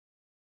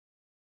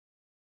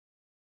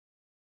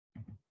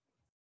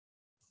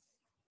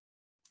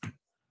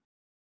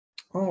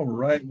All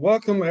right,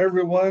 welcome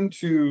everyone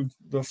to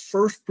the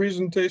first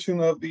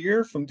presentation of the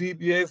year from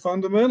DBA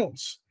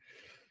Fundamentals.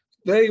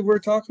 Today we're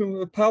talking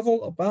with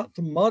Pawel about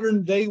the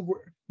modern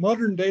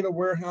data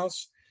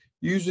warehouse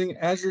using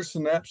Azure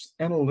Synapse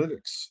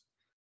Analytics.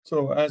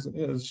 So as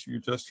you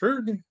just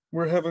heard,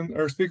 we're having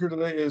our speaker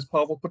today is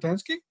Pawel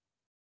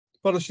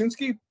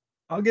Potasinski.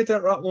 I'll get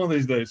that right one of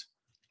these days,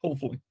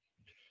 hopefully.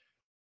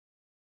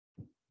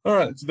 All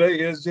right,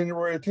 today is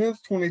January 10th,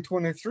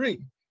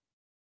 2023.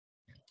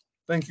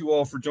 Thank you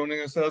all for joining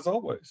us as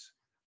always.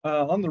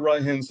 On the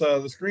right-hand side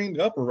of the screen,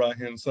 the upper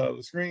right-hand side of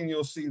the screen,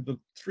 you'll see the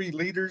three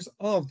leaders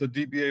of the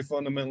DBA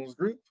Fundamentals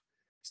group,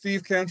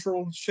 Steve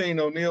Cantrell, Shane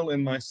O'Neill,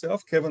 and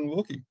myself, Kevin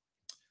Wilkie.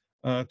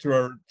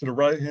 To the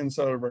right-hand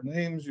side of our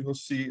names, you'll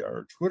see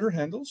our Twitter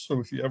handles. So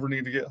if you ever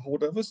need to get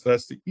hold of us,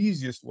 that's the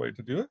easiest way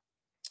to do it.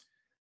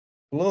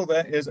 Below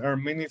that is our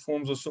many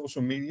forms of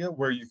social media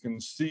where you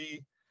can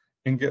see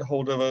and get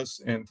hold of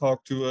us and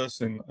talk to us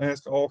and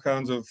ask all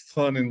kinds of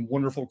fun and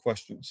wonderful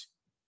questions.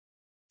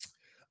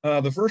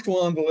 The first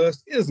one on the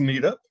list is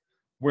Meetup,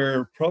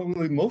 where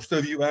probably most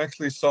of you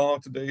actually saw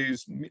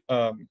today's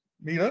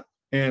Meetup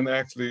and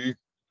actually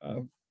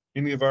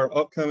any of our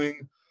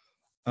upcoming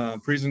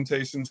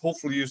presentations.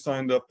 Hopefully you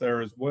signed up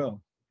there as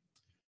well.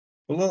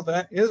 Below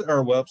that is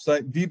our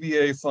website,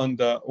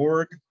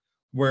 dbafund.org,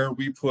 where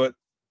we put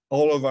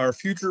all of our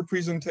future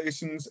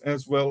presentations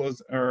as well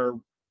as our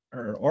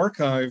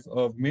archive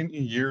of many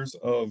years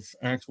of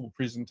actual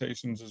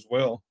presentations as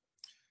well.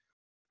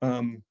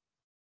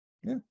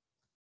 Yeah.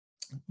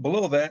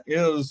 Below that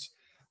is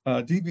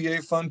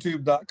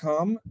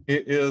dbafuntube.com.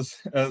 It is,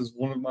 as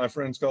one of my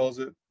friends calls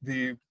it,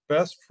 the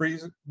best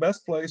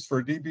place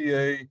for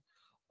DBA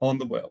on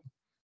the web.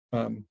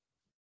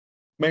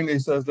 Mainly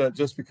says that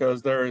just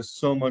because there is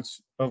so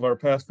much of our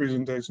past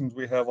presentations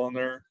we have on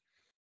there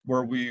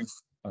where we've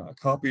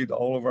copied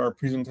all of our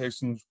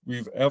presentations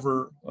we've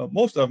ever,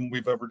 most of them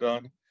we've ever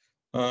done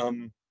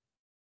in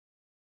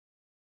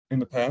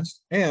the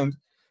past. And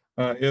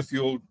if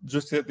you'll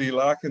just hit the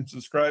like and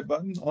subscribe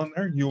button on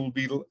there, you'll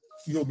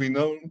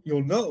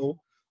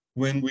know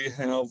when we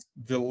have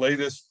the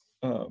latest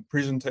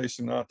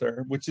presentation out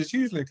there, which is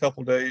usually a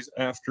couple days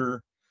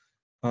after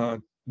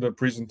the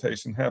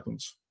presentation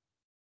happens,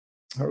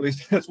 or at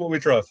least that's what we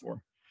try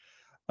for.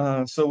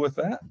 So with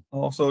that,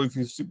 also if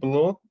you see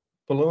below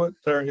it,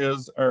 there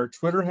is our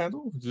Twitter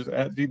handle, which is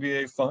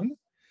 @DBAFund,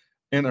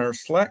 and our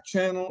Slack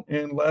channel,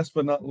 and last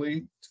but not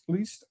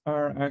least,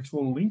 our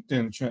actual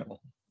LinkedIn channel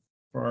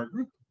for our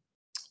group,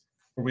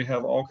 where we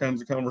have all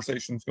kinds of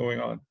conversations going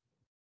on.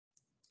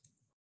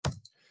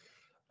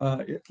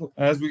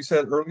 As we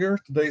said earlier,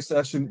 today's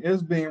session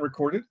is being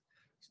recorded,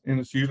 and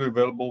it's usually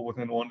available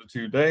within 1 to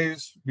 2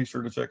 days. Be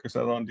sure to check us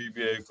out on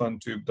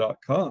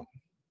dbafundtube.com.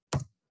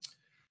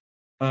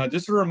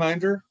 Just a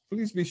reminder,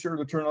 please be sure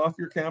to turn off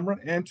your camera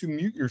and to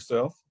mute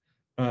yourself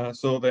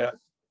so that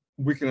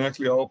we can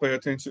actually all pay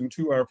attention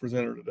to our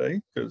presenter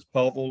today, because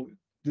Pawel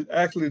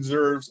actually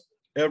deserves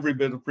every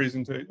bit of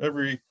presentation,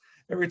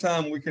 every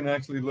time we can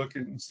actually look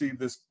and see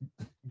this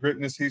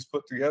greatness he's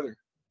put together.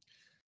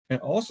 And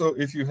also,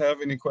 if you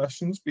have any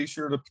questions, be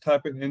sure to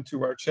type it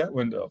into our chat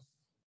window.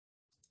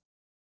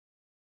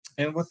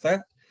 And with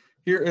that,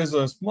 here is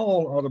a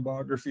small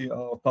autobiography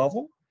of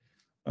Pawel,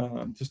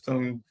 just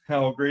telling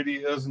how great he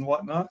is and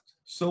whatnot.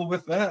 So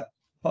with that,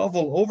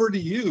 Pawel, over to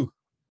you.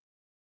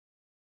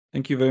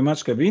 Thank you very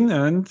much, Kevin,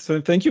 and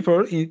thank you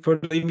for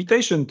the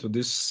invitation to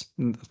this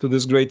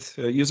great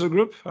user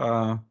group.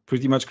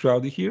 Pretty much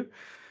crowded here.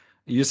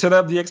 You set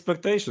up the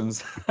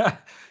expectations.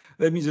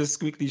 Let me just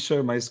quickly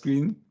share my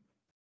screen,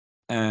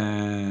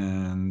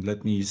 and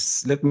let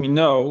me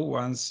know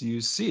once you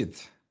see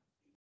it.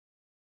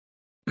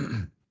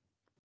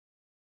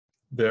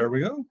 There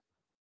we go.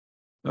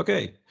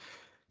 Okay,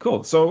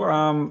 cool.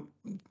 So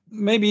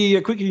maybe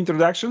a quick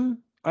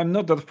introduction. I'm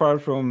not that far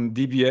from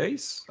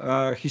DBAs,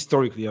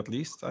 historically at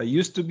least. I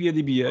used to be a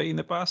DBA in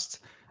the past.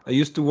 I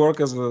used to work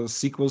as a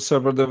SQL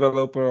Server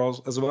developer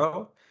as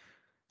well.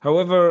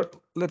 However,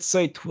 let's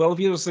say 12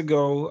 years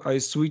ago, I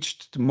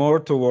switched more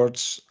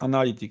towards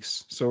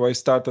analytics. So I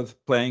started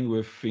playing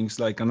with things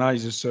like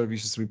analysis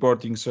services,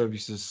 reporting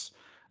services,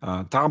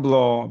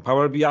 Tableau,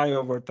 Power BI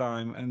over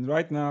time. And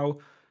right now,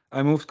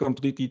 I moved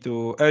completely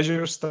to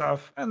Azure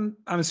stuff. And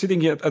I'm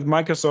sitting at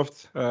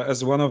Microsoft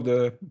as one of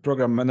the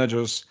program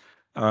managers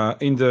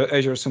in the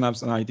Azure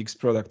Synapse Analytics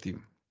product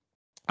team.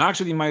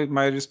 Actually,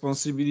 my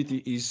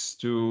responsibility is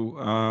to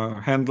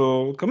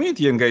handle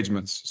community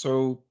engagements.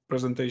 So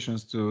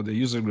presentations to the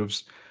user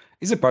groups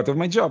is a part of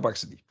my job,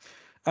 actually.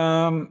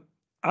 I'm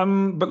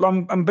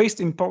based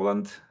in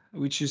Poland,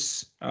 which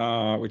is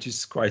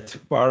quite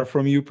far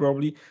from you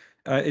probably.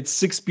 It's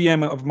 6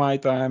 p.m. of my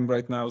time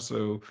right now,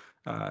 so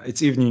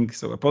it's evening.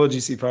 So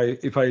apologies if I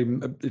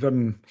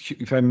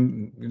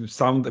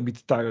sound a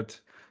bit tired.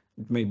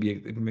 It may be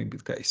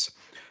the case.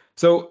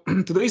 So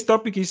today's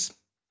topic is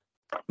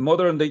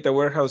modern data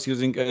warehouse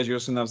using Azure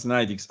Synapse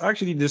Analytics.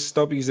 Actually, this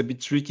topic is a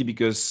bit tricky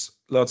because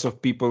lots of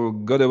people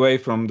got away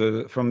from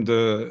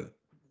the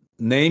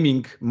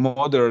naming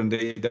modern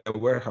data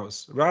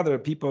warehouse. Rather,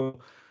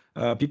 people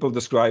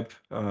describe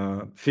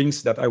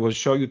things that I will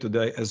show you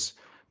today as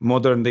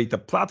modern data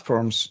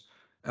platforms,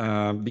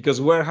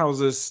 because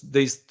warehouses,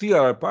 they still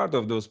are a part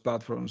of those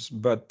platforms,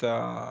 but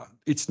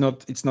it's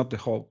not the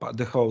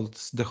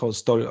whole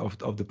story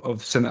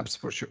of Synapse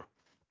for sure.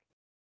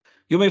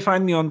 You may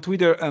find me on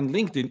Twitter and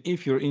LinkedIn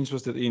if you're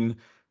interested in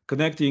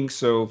connecting.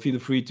 So feel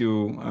free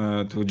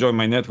to join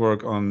my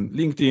network on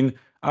LinkedIn.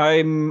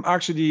 I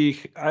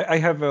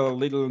have a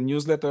little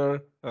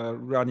newsletter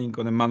running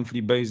on a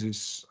monthly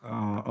basis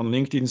on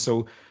LinkedIn.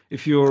 So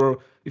if you're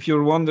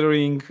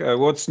wondering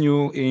what's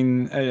new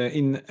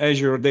in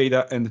Azure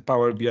Data and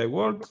Power BI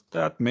world,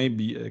 that may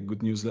be a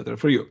good newsletter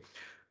for you.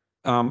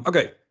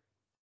 Okay,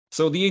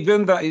 so the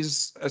agenda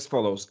is as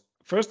follows.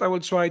 First, I will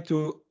try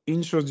to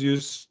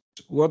introduce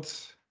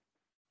what's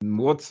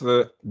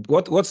the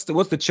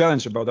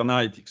challenge about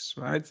analytics,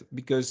 right?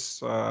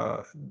 Because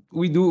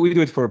we do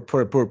it for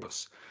a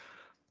purpose.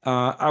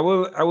 I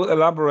will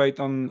elaborate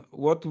on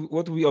what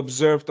we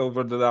observed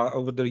over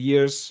the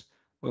years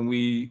when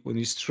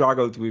we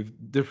struggled with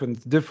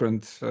different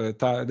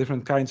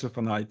kinds of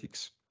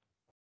analytics.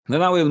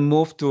 Then I will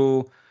move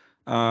to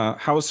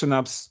how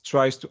Synapse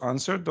tries to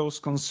answer those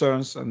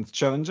concerns and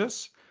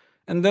challenges,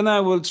 and then I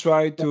will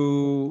try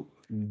to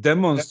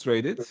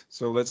demonstrate it.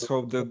 So let's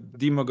hope that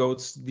demo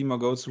goats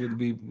will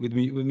be with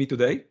me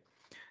today,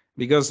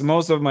 because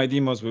most of my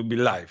demos will be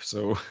live.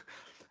 So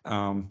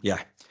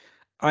yeah,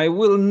 I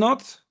will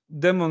not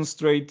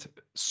demonstrate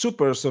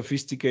super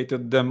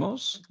sophisticated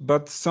demos,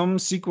 but some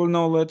SQL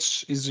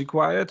knowledge is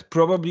required,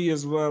 probably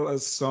as well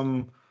as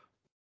some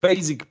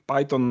basic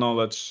Python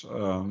knowledge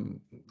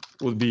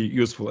would be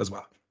useful as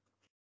well.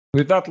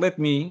 With that, let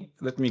me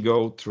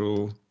go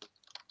through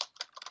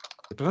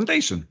the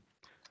presentation.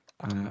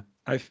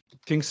 I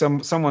think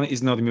someone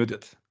is not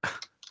muted.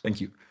 Thank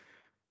you.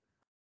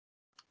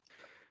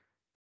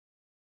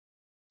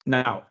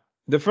 Now,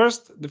 the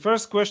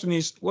first question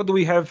is, what do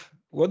we have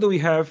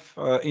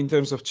in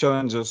terms of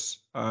challenges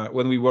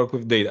when we work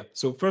with data?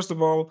 So first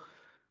of all,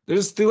 there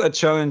is still a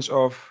challenge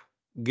of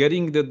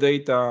getting the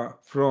data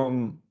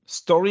from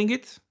storing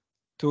it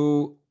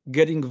to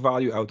getting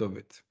value out of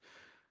it.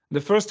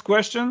 The first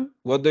question,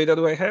 what data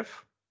do I have?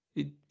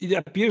 It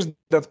appears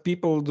that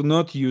people do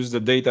not use the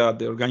data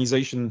the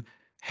organization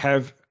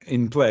have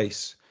in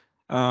place.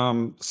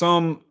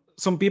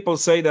 Some people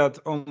say that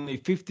only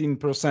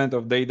 15%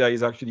 of data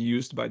is actually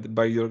used by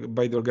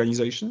the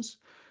organizations.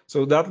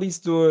 So that leads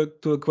to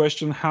a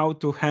question how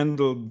to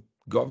handle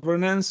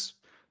governance,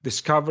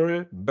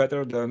 discovery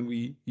better than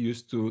we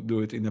used to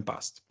do it in the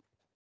past.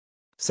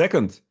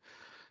 Second,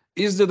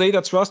 is the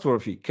data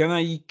trustworthy? Can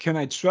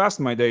I trust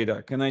my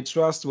data? Can I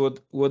trust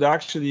what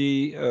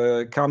actually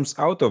comes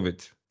out of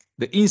it,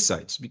 the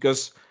insights?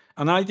 Because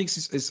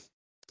analytics is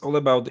all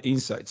about the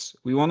insights.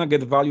 We want to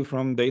get value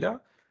from data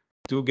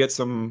to get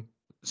some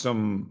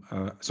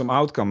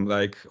outcome,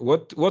 like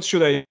what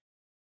should I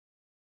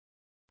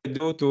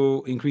do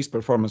to increase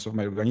performance of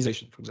my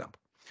organization, for example.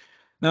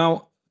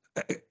 Now,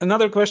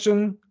 another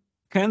question: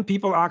 can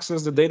people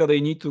access the data they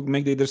need to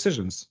make their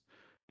decisions?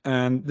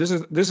 And this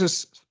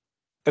is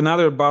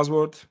another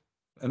buzzword,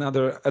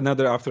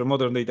 another after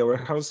modern data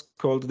warehouse,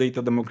 called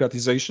data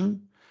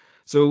democratization.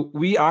 So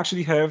we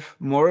actually have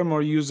more and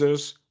more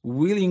users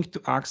willing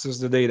to access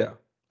the data,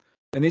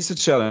 and it's a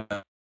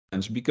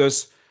challenge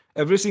because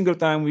every single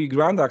time we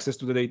grant access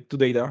to the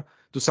data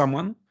to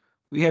someone,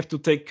 we have to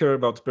take care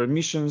about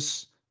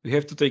permissions. We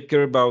have to take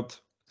care about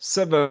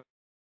several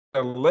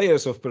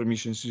layers of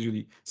permissions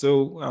usually.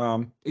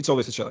 So it's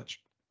always a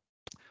challenge.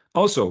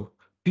 Also,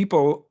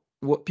 people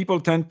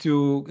tend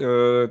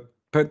to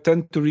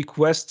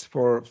request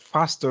for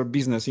faster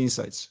business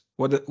insights.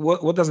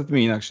 What does it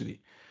mean actually?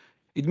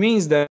 It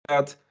means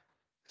that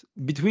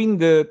between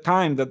the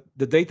time that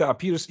the data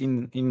appears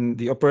in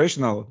the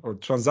operational or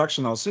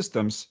transactional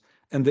systems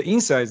and the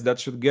insights that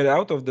should get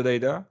out of the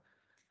data,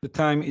 the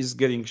time is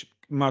getting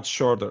much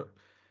shorter.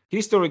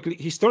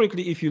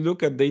 Historically, if you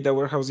look at data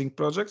warehousing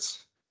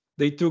projects,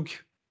 they took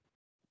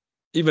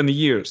even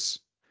years.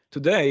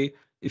 Today,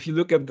 if you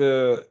look at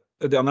the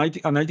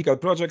analytical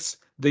projects,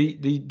 they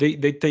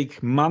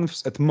take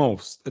months at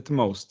most,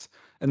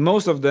 and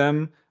most of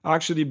them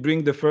actually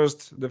bring the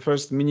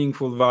first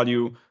meaningful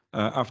value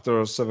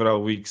after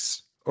several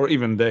weeks or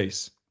even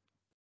days.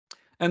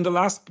 And the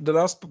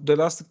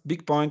last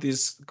big point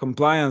is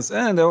compliance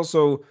and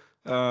also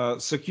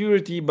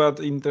security, but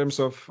in terms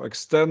of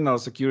external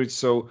security.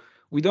 So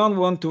we don't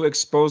want to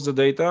expose the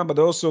data, but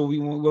also we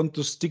want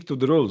to stick to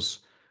the rules.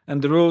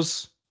 And the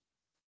rules,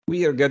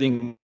 we are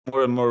getting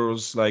more and more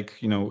rules, like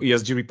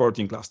ESG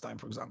reporting last time,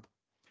 for example.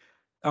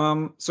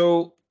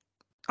 So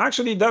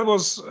actually, that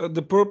was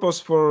the purpose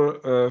for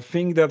a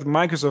thing that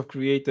Microsoft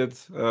created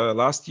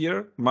last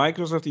year,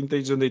 Microsoft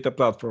Intelligent Data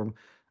Platform.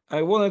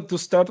 I wanted to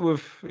start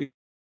with,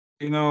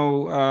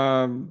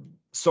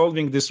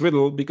 solving this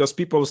riddle because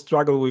people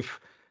struggle with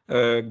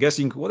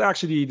guessing what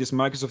actually this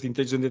Microsoft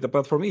Intelligent Data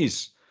Platform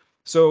is.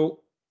 So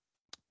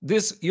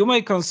this, you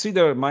may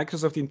consider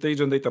Microsoft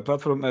Intelligent Data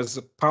Platform as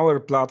a power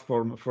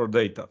platform for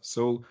data.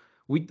 So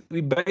we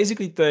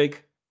basically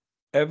take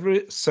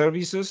every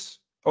services,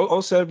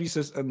 all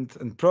services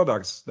and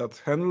products that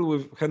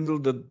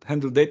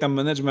handle data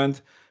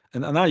management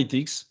and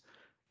analytics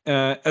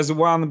as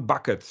one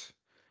bucket,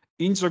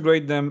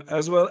 integrate them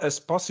as well as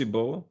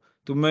possible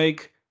to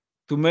make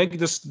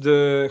this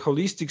the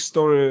holistic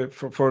story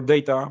for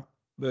data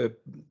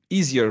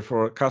easier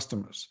for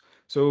customers.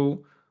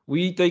 So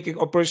we take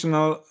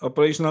operational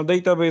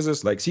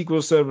databases like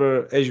SQL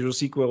Server, Azure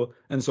SQL,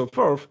 and so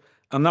forth,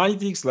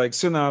 analytics like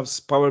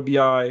Synapse, Power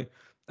BI,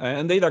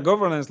 and data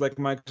governance like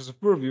Microsoft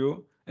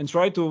Purview, and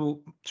try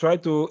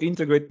to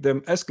integrate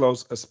them as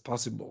close as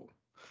possible.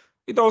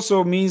 It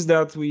also means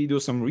that we do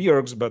some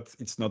reorgs, but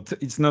it's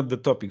not the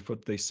topic for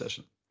today's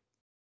session.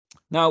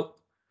 Now,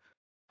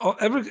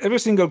 every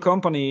single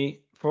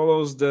company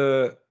follows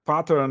the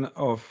pattern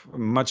of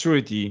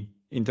maturity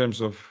in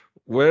terms of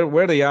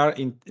where they are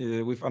in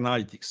with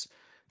analytics.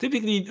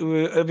 Typically,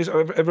 every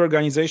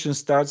organization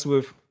starts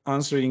with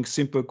answering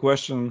simple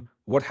question: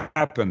 what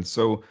happened?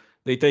 So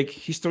they take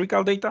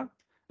historical data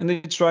and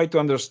they try to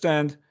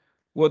understand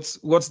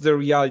what's the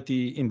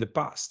reality in the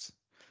past.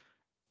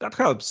 That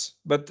helps,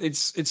 but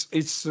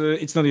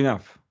it's not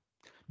enough,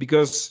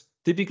 because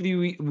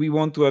typically we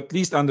want to at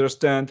least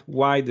understand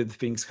why did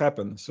things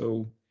happen.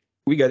 So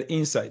we get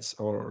insights,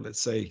 or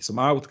let's say some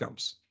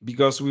outcomes,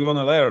 because we want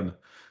to learn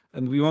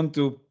and we want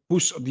to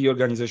push the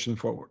organization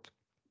forward.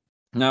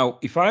 Now,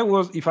 if I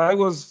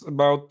was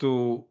about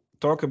to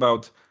talk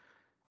about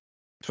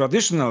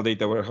traditional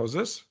data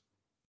warehouses,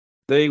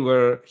 they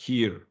were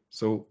here.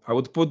 So I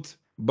would put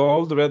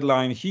bold red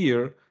line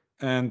here,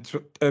 and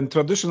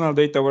traditional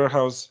data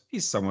warehouse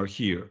is somewhere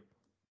here.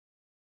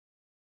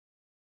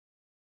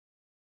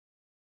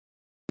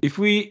 If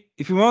we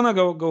want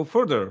to go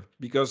further,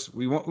 because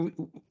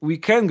we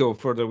can go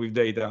further with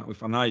data, with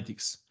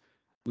analytics,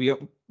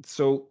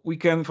 so we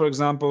can, for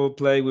example,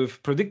 play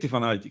with predictive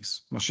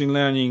analytics, machine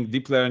learning,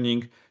 deep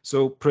learning.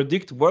 So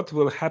predict what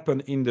will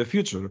happen in the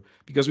future,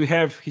 because we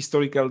have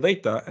historical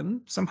data,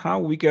 and somehow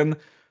we can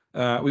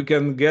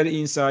get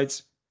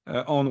insights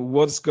on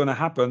what's going to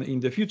happen in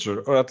the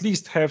future, or at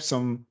least have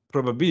some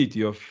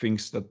probability of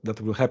things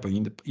that will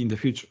happen in the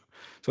future.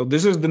 So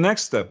this is the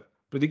next step: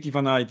 predictive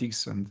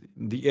analytics and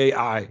the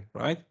AI,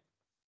 right?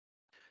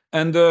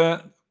 And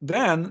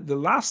then the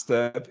last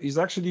step is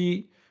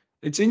actually,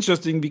 it's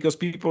interesting because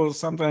people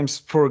sometimes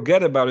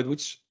forget about it,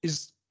 which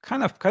is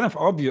kind of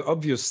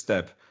obvious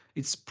step.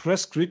 It's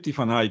prescriptive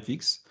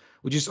analytics,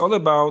 which is all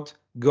about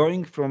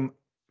going from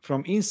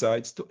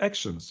insights to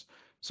actions.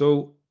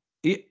 So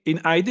in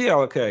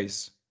ideal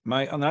case,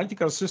 my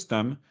analytical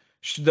system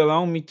should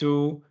allow me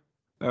to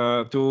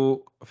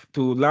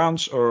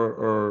launch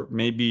or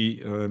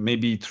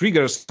maybe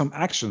trigger some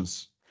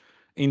actions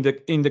in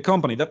the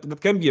company. That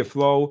can be a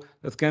flow,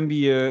 that can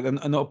be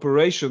an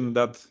operation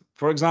that,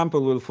 for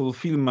example, will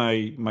fulfill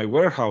my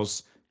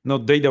warehouse,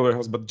 not data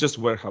warehouse, but just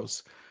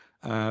warehouse.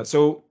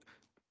 So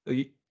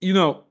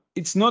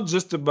it's not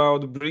just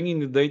about bringing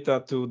the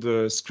data to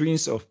the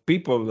screens of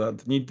people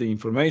that need the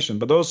information,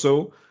 but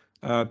also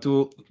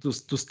to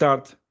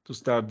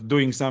start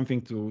doing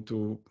something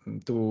to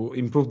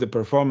improve the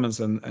performance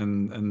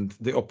and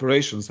the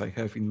operations I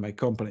have in my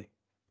company.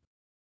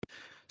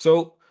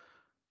 So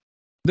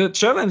the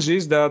challenge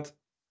is that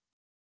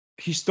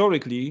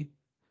historically,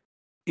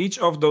 each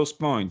of those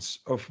points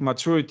of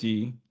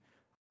maturity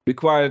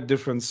required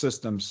different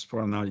systems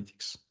for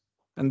analytics.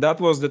 And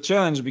that was the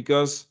challenge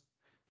because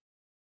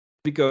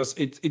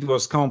it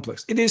was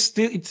complex.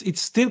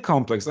 It's still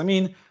complex. I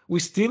mean, we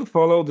still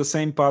follow the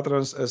same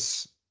patterns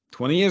as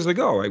 20 years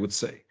ago, I would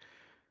say.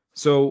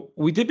 So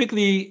we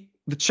typically,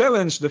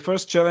 the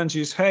first challenge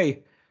is,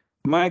 hey,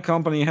 my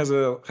company has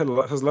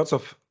lots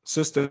of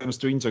systems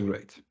to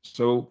integrate.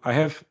 So I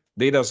have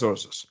data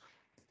sources.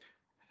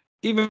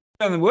 Even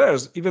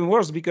worse,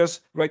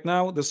 because right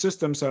now the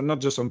systems are not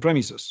just on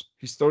premises.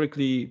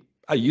 Historically,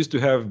 I used to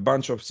have a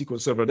bunch of SQL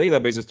Server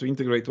databases to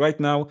integrate. Right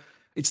now,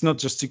 it's not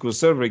just SQL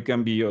Server. It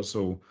can be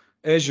also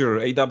Azure,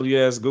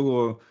 AWS,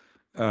 Google,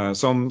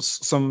 some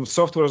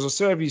software as a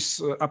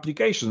service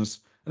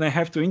applications, and I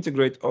have to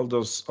integrate all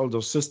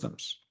those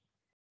systems.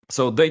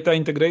 So data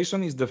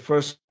integration is the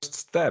first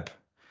step.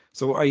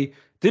 So I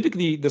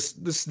typically this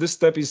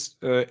step is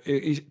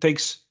it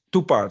takes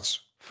two parts.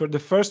 For the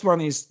first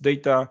one is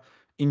data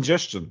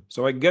ingestion.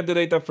 So I get the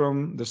data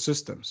from the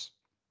systems.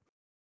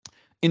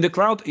 In the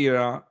cloud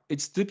era,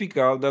 it's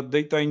typical that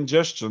data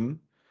ingestion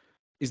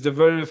is the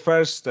very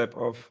first step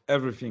of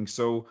everything.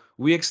 So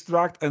we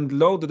extract and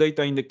load the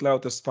data in the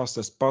cloud as fast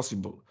as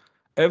possible.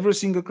 Every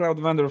single cloud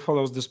vendor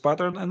follows this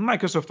pattern, and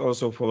Microsoft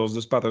also follows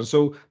this pattern.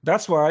 So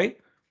that's why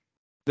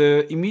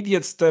the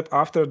immediate step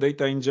after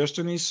data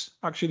ingestion is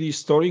actually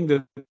storing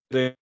the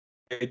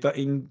data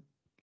in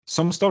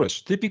some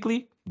storage,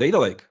 typically data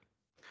lake.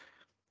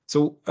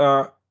 So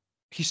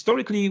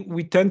historically,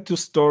 we tend to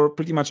store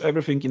pretty much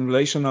everything in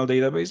relational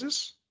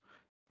databases.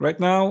 Right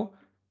now,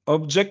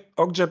 object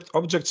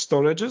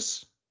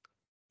storages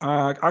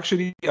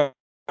actually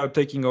are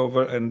taking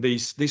over, and they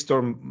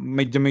store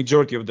the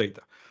majority of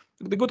data.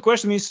 The good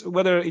question is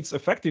whether it's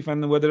effective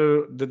and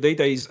whether the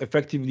data is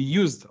effectively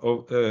used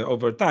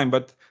over time,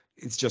 but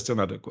it's just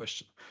another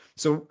question.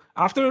 So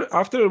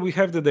after we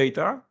have the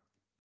data,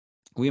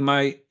 we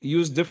might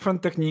use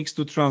different techniques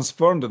to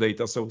transform the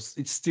data. So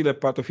it's still a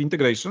part of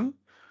integration,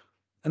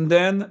 and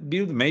then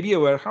build maybe a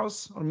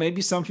warehouse or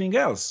maybe something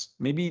else.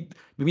 Maybe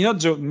not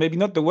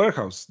the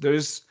warehouse. There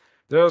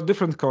are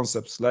different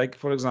concepts, like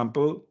for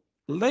example,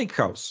 lake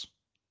house.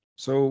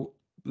 So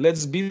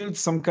let's build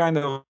some kind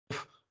of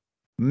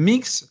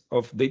mix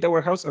of data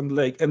warehouse and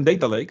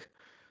data lake,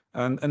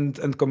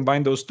 and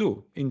combine those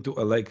two into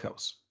a lake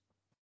house.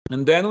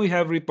 And then we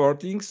have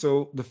reporting.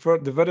 So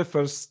the very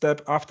first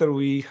step after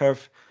we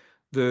have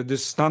the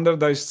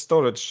standardized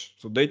storage.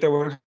 So data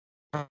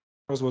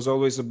warehouse was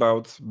always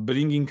about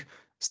bringing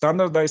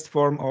standardized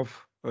form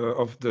of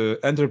the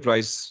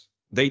enterprise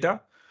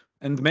data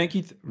and make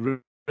it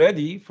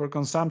ready for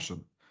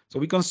consumption. So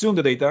we consume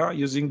the data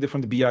using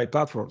different BI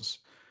platforms.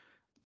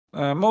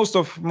 Most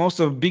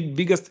of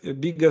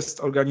biggest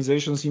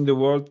organizations in the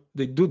world,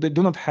 they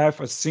do not have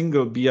a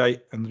single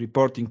BI and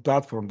reporting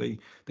platform. They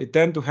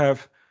tend to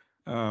have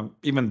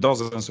even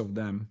dozens of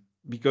them,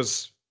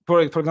 because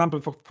for example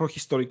for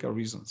historical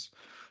reasons.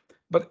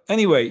 But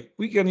anyway,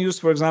 we can use,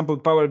 for example,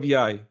 Power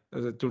BI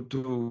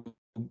to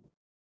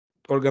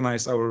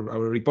organize our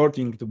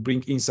reporting, to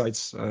bring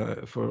insights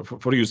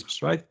for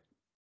users, right?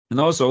 And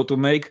also to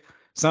make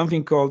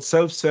something called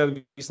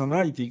self-service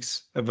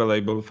analytics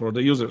available for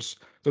the users.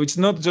 So it's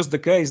not just the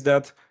case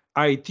that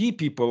IT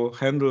people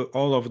handle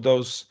all of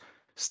those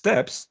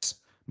steps,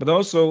 but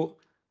also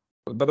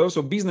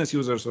business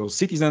users or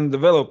citizen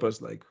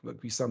developers, like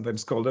we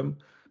sometimes call them,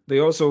 they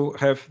also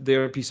have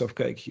their piece of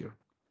cake here.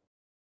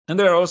 And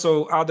there are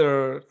also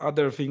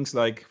other things,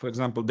 like, for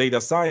example, data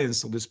science,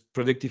 so this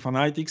predictive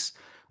analytics.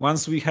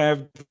 Once we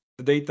have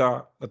the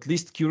data at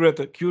least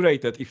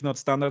curated, if not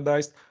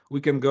standardized,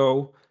 we can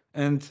go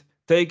and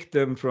take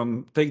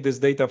this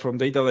data from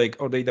data lake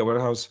or data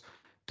warehouse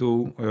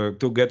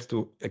to get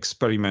to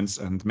experiments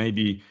and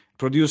maybe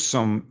produce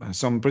some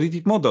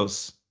predictive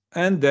models,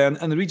 and then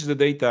enrich the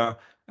data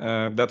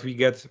that we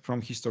get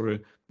from history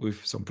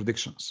with some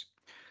predictions.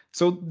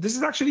 So this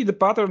is actually the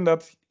pattern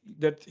that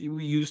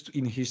we used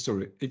in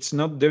history. It's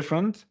not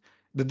different.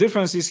 The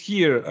difference is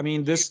here. I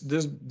mean, this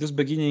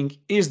beginning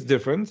is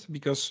different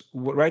because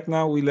right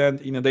now we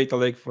land in a data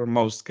lake for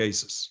most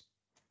cases.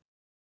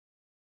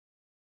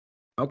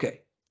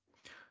 Okay.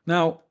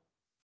 Now,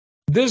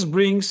 this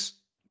brings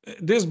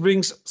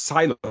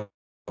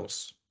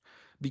silos,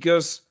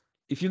 because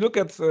if you look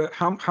at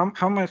how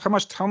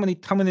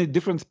many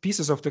different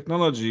pieces of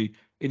technology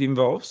it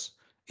involves,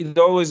 it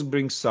always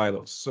brings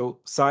silos. So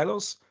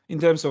silos in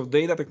terms of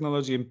data,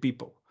 technology, and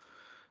people.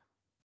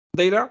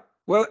 Data,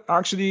 well,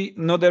 actually,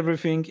 not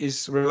everything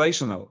is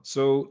relational.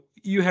 So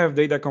you have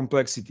data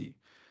complexity.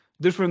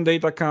 Different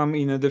data come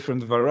in a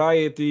different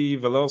variety,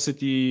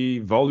 velocity,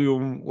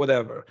 volume,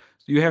 whatever.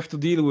 You have to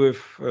deal with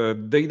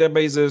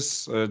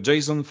databases,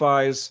 JSON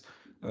files,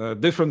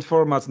 different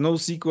formats,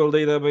 NoSQL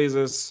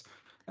databases,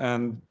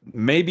 and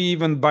maybe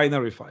even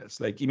binary files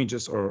like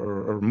images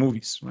or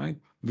movies, right?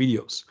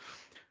 Videos.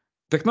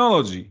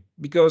 Technology,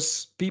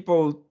 because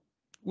people,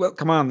 well,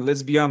 come on,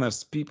 let's be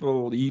honest.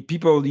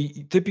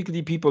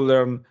 Typically people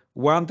learn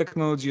one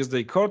technology as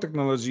their core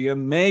technology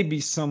and maybe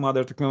some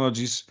other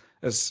technologies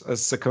as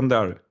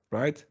secondary,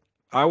 right?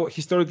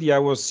 Historically, I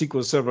was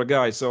SQL Server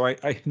guy, so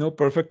I know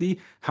perfectly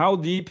how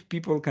deep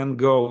people can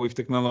go with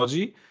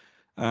technology,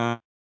 and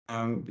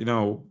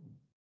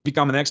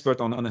become an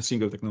expert on a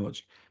single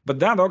technology. But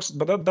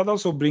that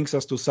also brings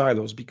us to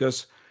silos,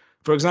 because,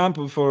 for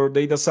example, for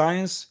data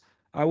science,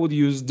 I would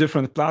use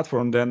different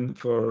platform than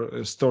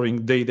for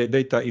storing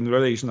data in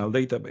relational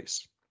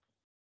database.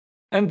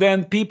 And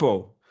then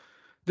people.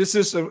 This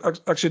is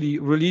actually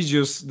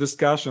religious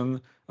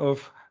discussion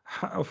of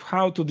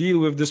how to deal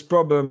with this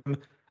problem,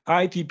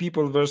 IT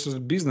people versus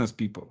business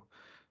people.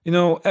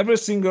 Every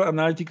single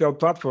analytical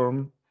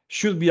platform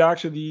should be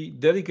actually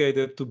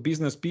dedicated to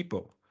business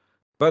people,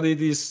 but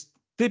it is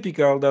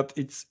typical that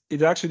it's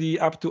actually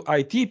up to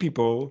IT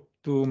people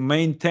to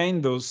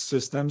maintain those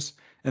systems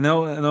and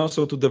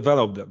also to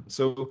develop them.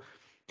 So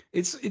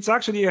it's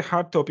actually a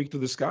hard topic to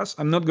discuss.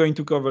 I'm not going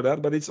to cover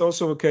that, but it's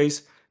also a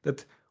case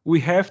that we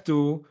have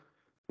to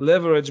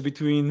leverage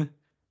between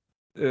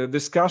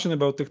discussion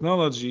about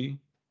technology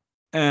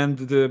and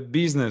the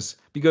business,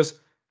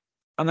 because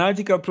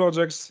analytical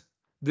projects,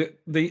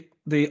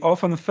 they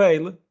often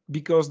fail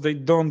because they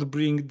don't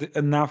bring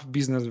enough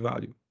business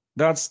value.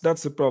 That's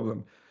the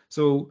problem.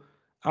 So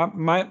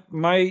my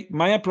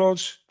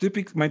approach,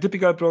 my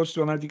typical approach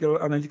to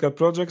analytical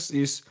projects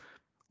is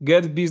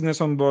get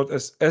business on board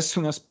as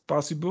soon as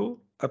possible,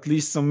 at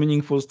least some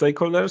meaningful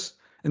stakeholders,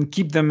 and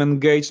keep them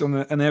engaged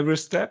on every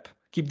step,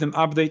 keep them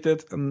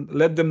updated, and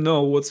let them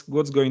know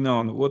what's going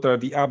on, what are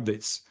the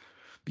updates.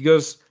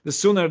 Because the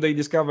sooner they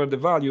discover the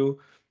value,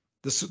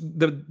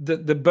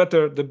 the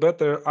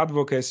better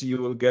advocacy you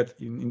will get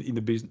in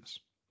the business.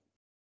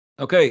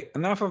 Okay,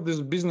 enough of this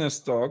business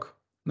talk.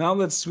 Now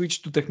let's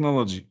switch to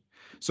technology.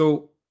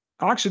 So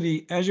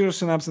actually, Azure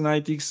Synapse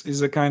Analytics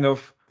is a kind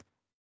of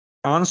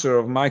answer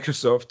of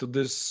Microsoft to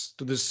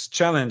this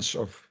challenge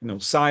of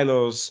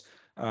silos,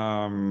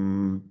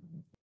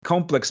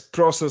 complex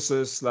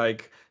processes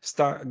like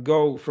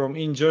go from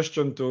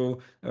ingestion to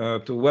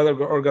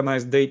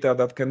well-organized data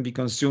that can be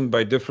consumed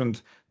by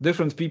different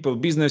people,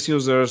 business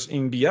users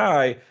in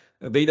BI,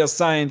 data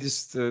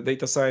scientists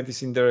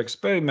in their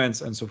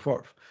experiments, and so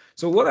forth.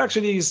 So what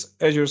actually is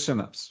Azure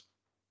Synapse?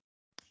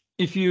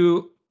 If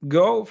you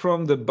go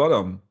from the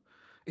bottom,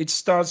 it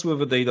starts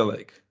with a data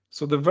lake.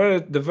 So the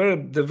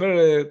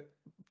very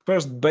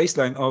first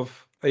baseline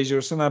of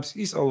Azure Synapse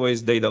is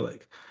always data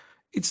lake.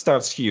 It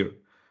starts here.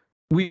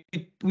 We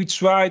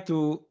try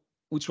to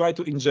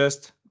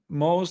ingest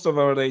most of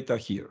our data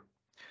here.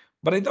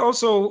 But it's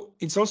also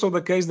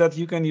the case that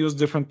you can use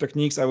different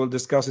techniques. I will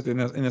discuss it in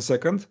a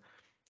second.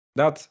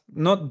 That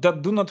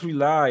do not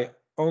rely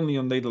only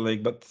on data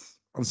lake, but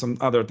on some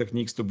other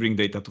techniques to bring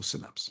data to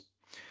Synapse.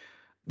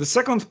 The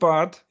second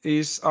part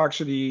is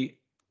actually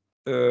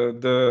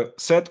the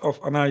set of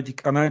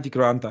analytic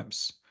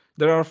runtimes.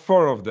 There are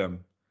 4 of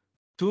them.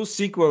 2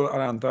 SQL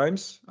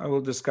runtimes. I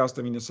will discuss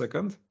them in a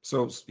second.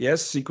 So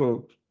yes,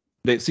 SQL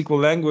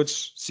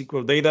language,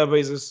 SQL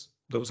databases,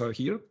 those are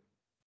here.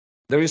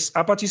 There is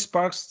Apache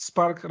Spark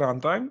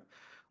runtime,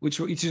 which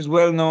is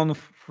well known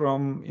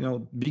from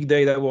big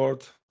data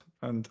world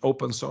and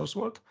open source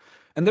world.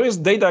 And there is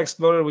Data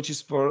Explorer, which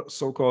is for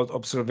so-called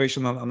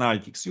observational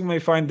analytics. You may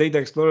find Data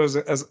Explorer as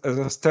a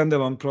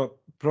standalone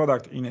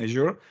product in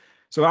Azure.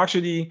 So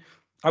actually,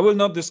 I will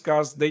not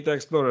discuss Data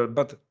Explorer,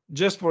 but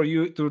just for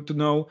you to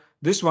know,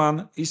 this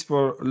one is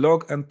for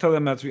log and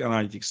telemetry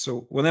analytics.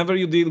 So whenever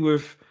you deal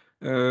with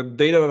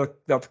data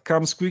that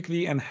comes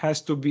quickly and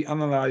has to be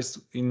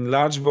analyzed in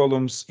large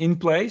volumes in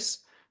place,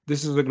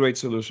 this is a great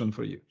solution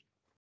for you.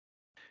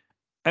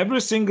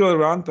 Every single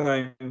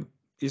runtime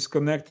is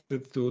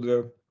connected to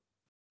the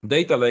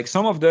data lake.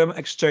 Some of them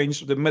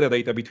exchange the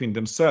metadata between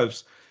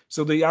themselves,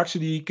 so they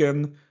actually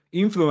can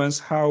influence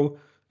how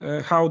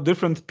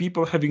different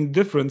people having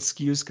different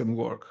skills can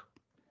work.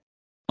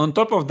 On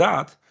top of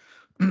that,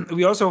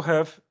 we also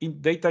have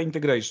data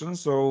integration,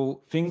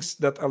 so things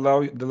that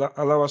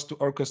allow us to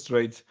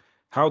orchestrate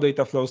how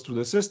data flows through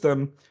the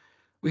system.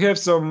 We have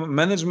some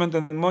management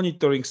and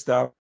monitoring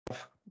stuff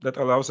that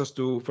allows us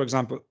to, for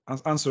example,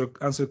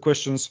 answer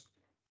questions.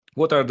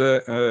 What are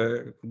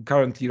the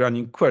currently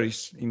running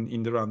queries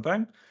in the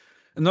runtime?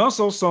 And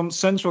also some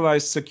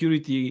centralized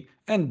security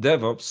and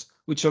DevOps,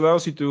 which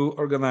allows you to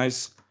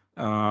organize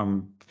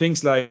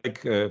things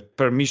like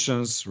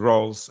permissions,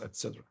 roles,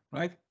 etc.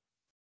 Right?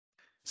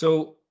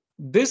 So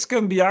this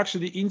can be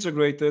actually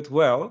integrated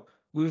well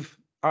with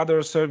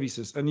other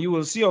services, and you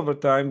will see over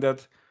time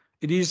that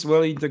it is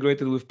well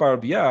integrated with Power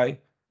BI,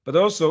 but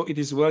also it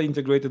is well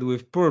integrated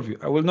with Purview.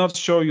 I will not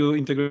show you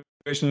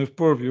integration with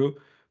Purview,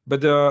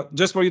 but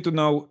just for you to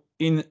know,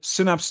 in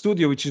Synapse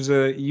Studio, which is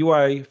a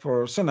UI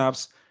for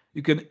Synapse,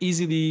 you can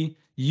easily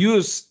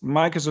use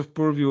Microsoft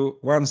Purview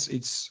once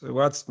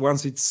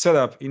it's set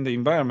up in the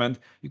environment.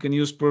 You can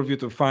use Purview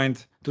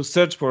to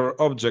search for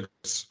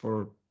objects,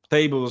 for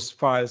tables,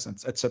 files,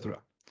 etc.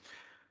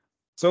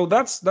 So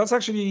that's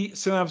actually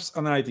Synapse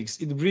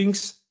Analytics. It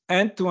brings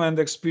end-to-end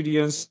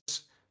experience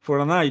for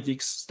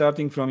analytics,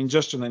 starting from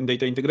ingestion and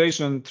data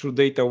integration through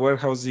data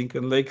warehousing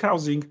and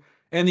lakehousing,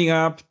 ending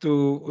up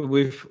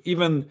with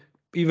even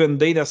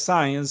data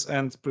science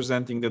and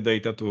presenting the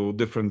data to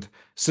different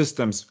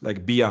systems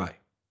like BI.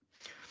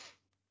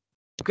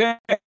 Okay,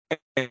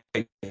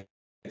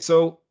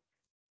 so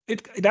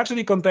it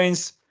actually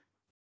contains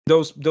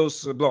those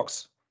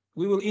blocks.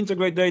 We will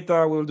integrate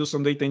data, we'll do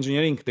some data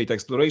engineering, data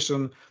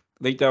exploration,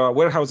 data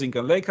warehousing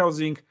and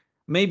lakehousing,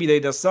 maybe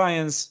data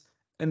science,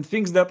 and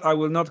things that I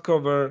will not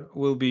cover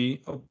will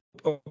be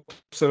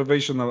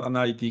observational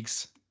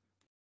analytics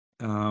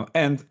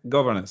and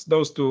governance.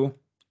 Those 2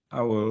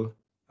 I will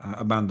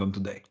abandon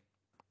today.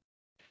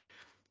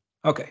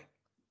 Okay,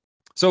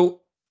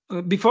 so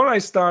before I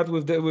start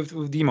with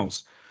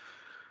demos,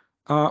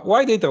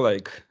 why data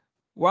lake?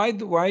 Why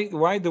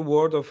the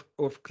world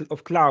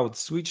of cloud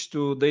switch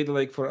to data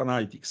lake for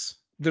analytics?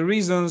 The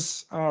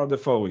reasons are the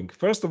following.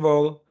 First of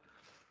all,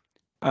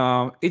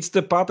 it's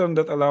the pattern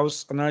that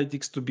allows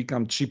analytics to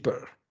become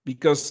cheaper,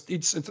 because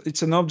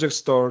it's an object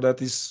store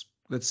that is,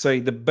 let's say,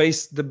 the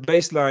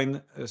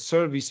baseline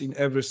service in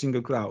every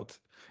single cloud.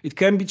 It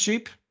can be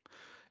cheap,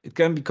 it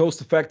can be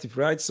cost effective,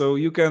 right? So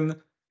you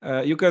can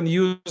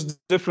use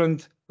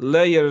different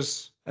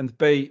layers and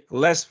pay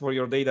less for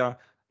your data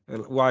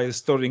while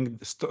storing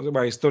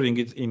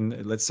it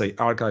in, let's say,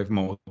 archive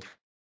mode,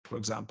 for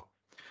example.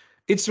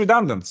 It's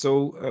redundant,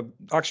 so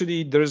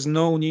actually there is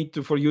no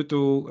need for you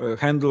to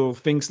handle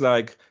things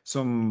like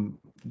some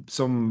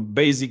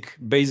basic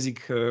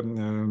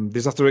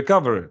disaster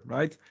recovery,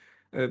 right?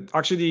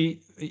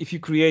 Actually, if you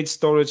create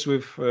storage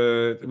with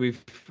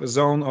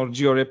zone or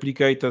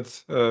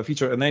geo-replicated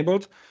feature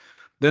enabled,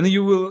 then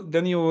you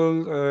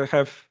will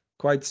have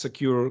quite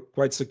secure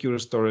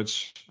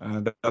storage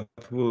that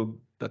will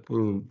that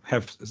will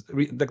have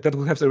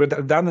the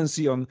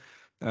redundancy on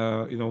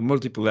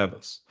multiple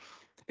levels.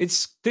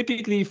 It's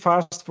typically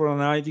fast for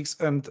analytics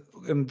and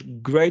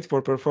great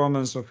for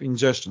performance of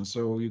ingestion.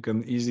 So you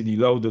can easily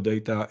load the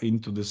data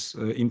into this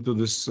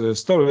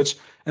storage,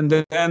 and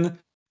then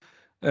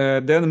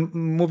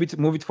move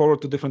it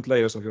forward to different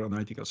layers of your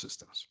analytical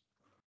systems.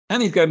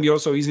 And it can be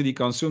also easily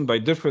consumed by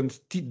different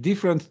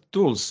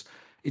tools.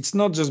 It's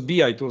not just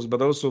BI tools,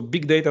 but also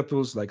big data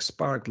tools like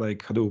Spark,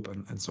 like Hadoop,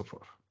 and so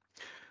forth.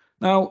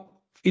 Now,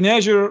 in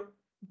Azure,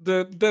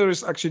 there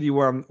is actually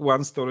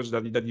one storage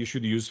that you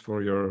should use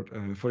for your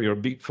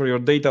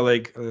data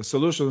lake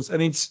solutions,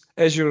 and it's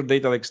Azure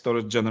Data Lake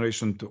Storage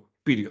Generation 2.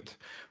 Period.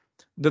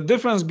 The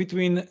difference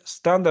between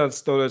standard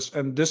storage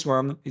and this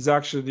one is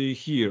actually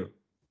here,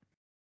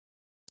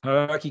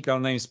 hierarchical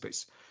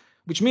namespace,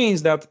 which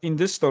means that in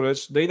this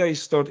storage, data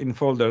is stored in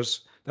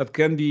folders that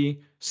can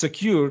be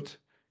secured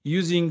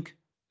using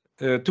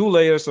 2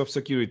 layers of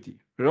security: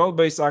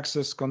 role-based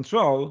access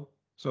control,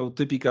 so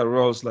typical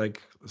roles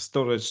like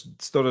storage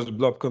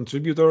blob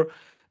contributor,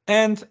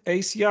 and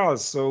ACLs,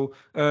 so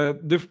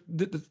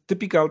the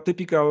typical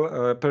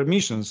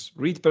permissions: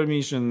 read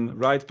permission,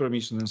 write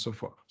permission, and so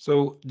forth.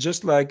 So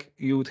just like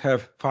you would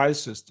have file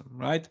system,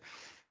 right?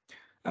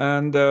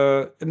 And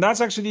that's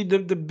actually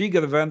the big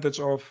advantage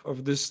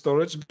of this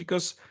storage,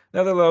 because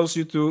that allows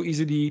you to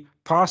easily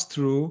pass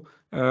through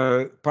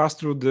the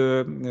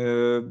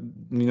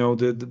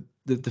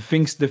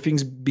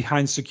things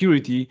behind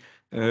security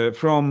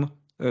from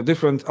a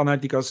different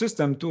analytical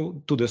system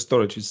to the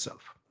storage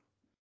itself.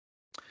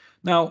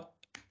 Now,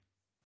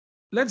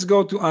 let's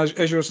go to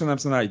Azure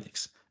Synapse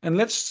Analytics, and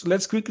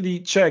let's quickly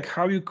check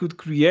how you could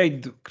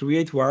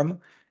create one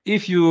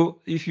if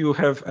you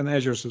have an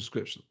Azure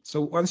subscription.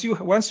 So once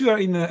you are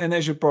in an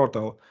Azure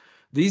portal,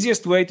 the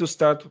easiest way to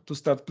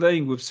start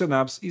playing with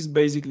Synapse is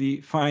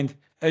basically find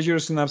Azure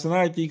Synapse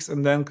Analytics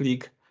and then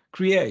click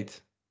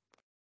Create.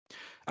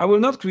 I will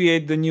not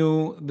create the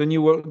new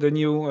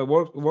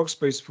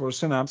workspace for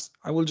Synapse.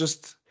 I will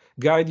just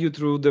guide you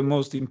through the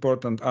most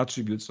important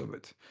attributes of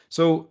it.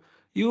 So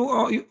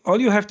all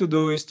you have to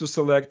do is to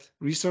select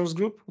resource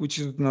group, which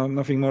is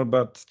nothing more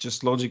but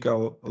just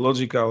logical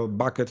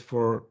bucket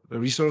for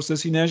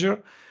resources in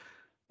Azure.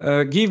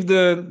 Give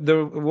the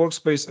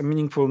workspace a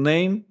meaningful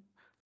name,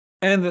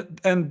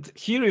 and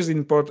here is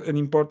an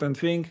important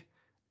thing: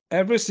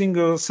 every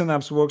single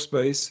Synapse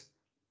workspace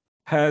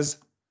has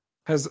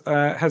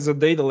a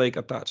data lake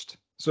attached.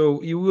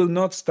 So you will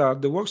not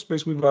start the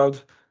workspace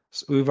without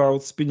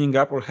spinning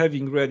up or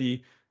having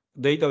ready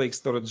data lake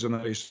storage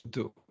generation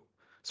 2.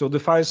 So the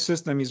file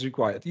system is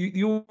required.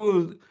 You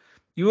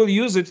will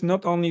use it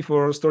not only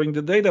for storing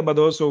the data, but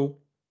also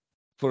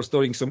for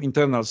storing some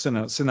internal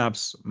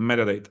Synapse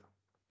metadata.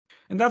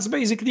 And that's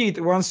basically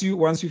it. Once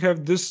you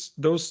have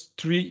those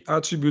 3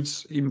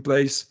 attributes in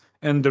place,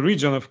 and the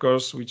region, of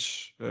course,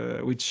 which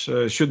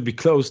should be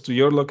close to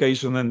your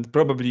location, and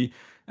probably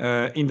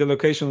in the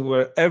location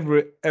where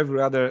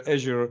every other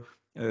Azure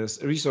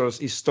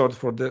resource is stored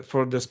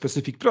for the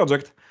specific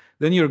project,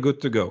 then you're good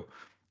to go.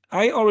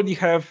 I already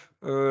have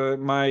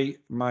my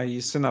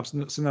Synapse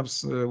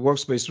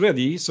workspace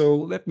ready, so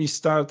let me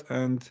start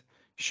and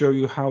show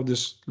you how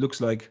this looks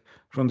like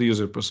from the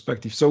user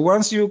perspective. So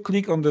once you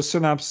click on the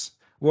Synapse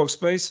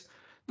workspace,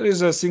 there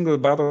is a single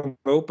button,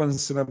 Open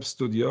Synapse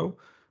Studio,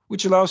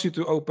 which allows you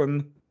to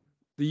open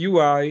the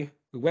UI,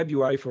 the web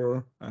UI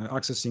for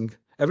accessing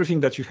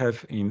everything that you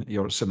have in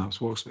your Synapse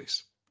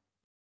workspace.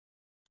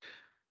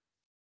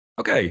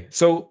 Okay,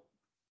 so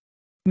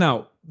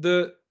now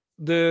the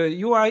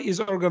UI is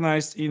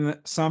organized in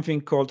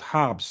something called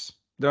hubs.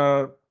 There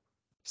are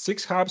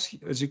 6 hubs,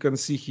 as you can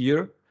see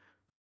here.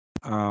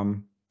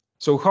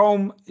 So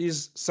home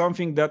is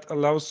something that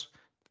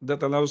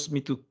allows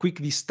me to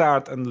quickly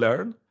start and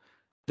learn.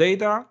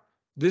 Data,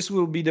 this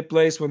will be the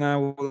place when I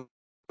will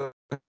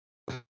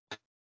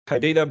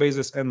have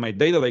databases and my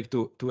data lake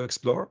to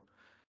explore.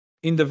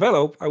 In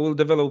develop, I will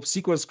develop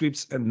SQL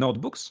scripts and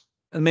notebooks,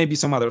 and maybe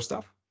some other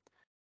stuff.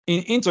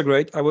 In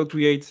integrate, I will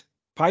create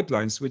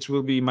pipelines, which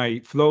will be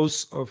my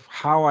flows of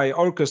how I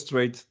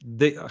orchestrate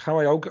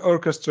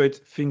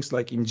things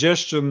like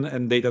ingestion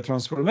and data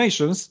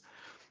transformations.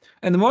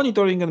 And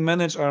monitoring and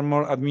manage are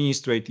more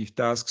administrative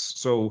tasks.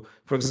 So,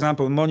 for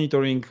example,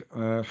 monitoring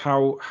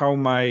how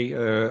my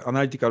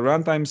analytical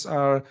runtimes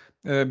are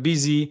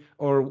busy,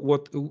 or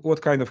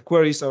what kind of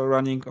queries are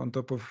running on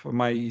top of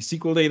my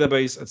SQL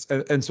database,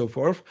 and so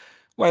forth.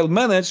 While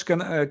manage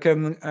can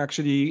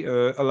actually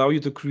allow you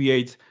to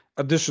create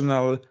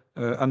additional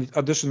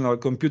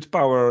compute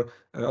power,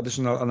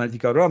 additional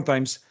analytical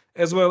runtimes,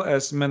 as well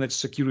as manage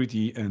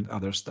security and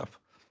other stuff.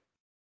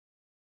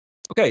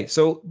 Okay,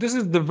 so this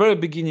is the very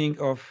beginning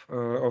of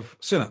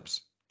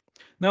Synapse.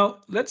 Now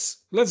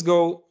let's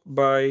go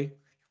by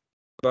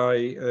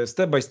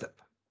step by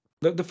step.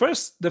 The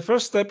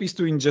first step is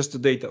to ingest the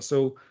data.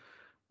 So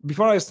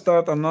before I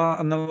start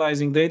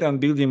analyzing data and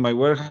building my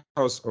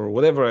warehouse or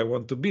whatever I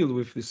want to build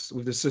with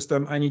this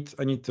system, I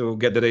need to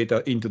get the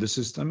data into the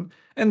system,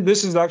 and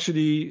this is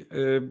actually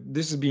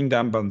this is being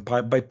done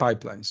by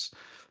pipelines.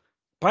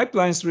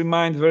 pipelines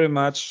remind very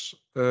much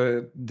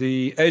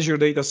the Azure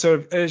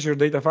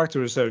Data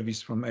Factory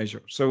service from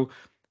Azure. So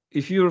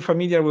if you're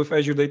familiar with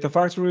Azure Data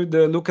Factory,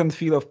 the look and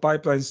feel of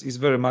pipelines is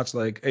very much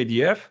like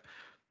ADF.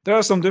 There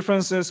are some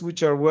differences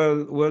which are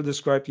well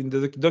described in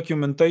the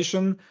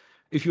documentation.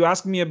 If you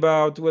ask me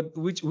about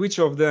which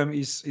of them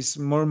is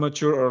more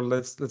mature, or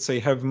let's say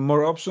have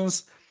more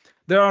options,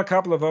 there are a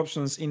couple of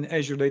options in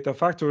Azure Data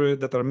Factory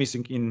that are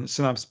missing in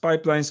Synapse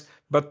pipelines,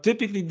 but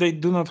typically they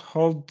do not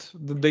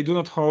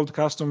hold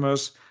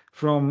customers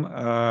from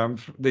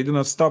they do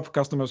not stop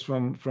customers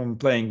from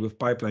playing with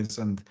pipelines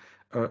and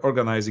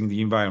organizing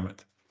the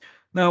environment.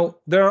 Now,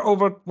 there are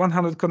over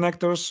 100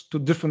 connectors to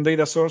different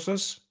data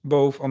sources,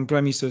 both on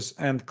premises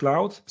and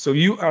cloud. So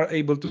you are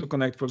able to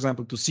connect, for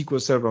example, to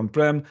SQL Server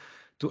on-prem,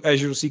 to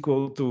Azure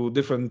SQL, to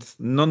different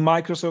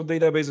non-Microsoft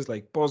databases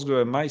like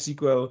Postgre and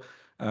MySQL,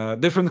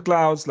 different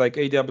clouds like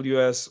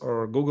AWS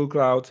or Google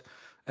Cloud,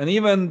 and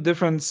even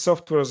different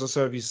software as a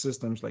service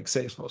systems like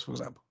Salesforce, for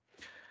example.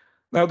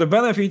 Now, the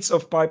benefits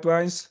of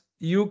pipelines,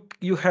 you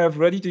have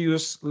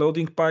ready-to-use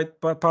loading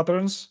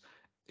patterns.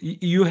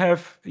 You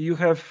have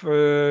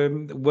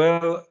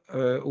well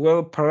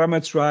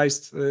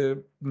parameterized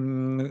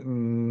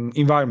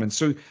environments.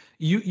 So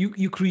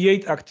you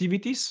create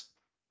activities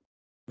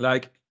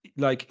like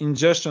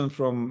ingestion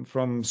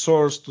from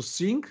source to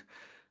sink,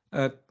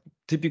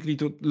 typically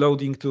to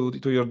loading to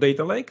your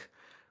data lake,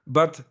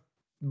 but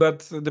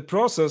the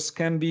process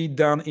can be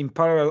done in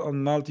parallel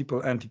on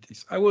multiple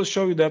entities. I will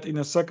show you that in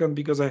a second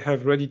because I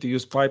have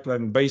ready-to-use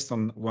pipeline based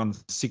on one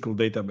SQL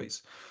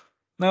database.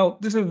 Now,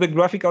 this is the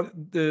graphical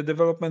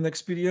development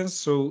experience.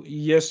 So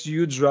yes,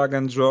 you drag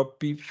and drop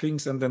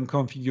things and then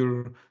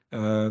configure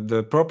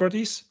the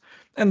properties.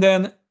 And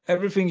then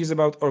everything is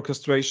about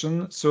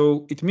orchestration.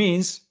 So it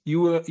means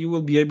you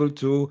will be able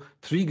to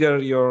trigger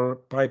your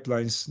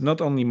pipelines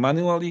not only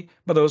manually,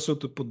 but also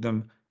to put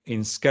them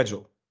in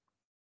schedule.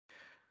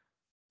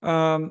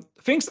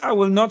 Things I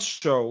will not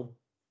show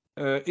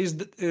is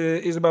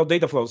about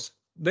data flows.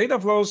 Data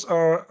flows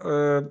are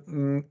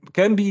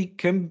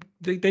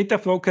data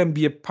flow can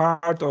be a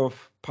part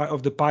of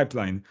the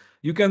pipeline.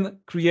 You can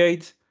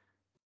create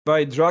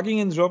by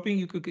dragging and dropping.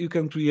 You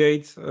can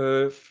create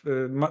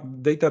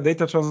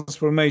data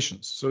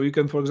transformations. So you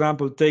can, for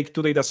example, take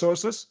two data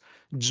sources,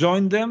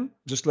 join them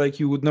just like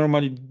you would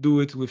normally do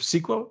it with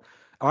SQL,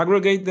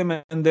 aggregate them,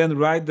 and then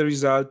write the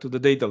result to the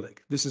data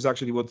lake. This is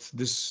actually what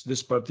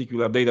this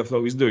particular data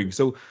flow is doing.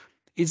 So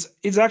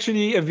it's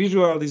actually a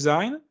visual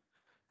design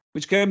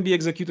which can be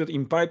executed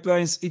in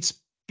pipelines. It's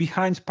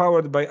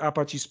powered by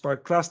Apache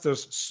Spark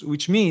clusters,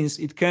 which means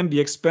it can be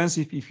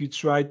expensive if you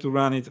try to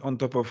run it on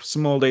top of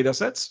small data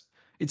sets.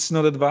 It's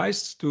not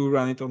advised to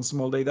run it on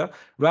small data.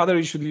 Rather,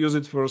 you should use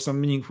it for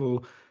some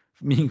meaningful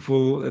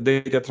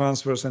data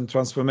transfers and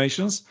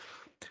transformations.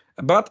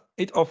 But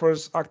it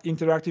offers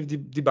interactive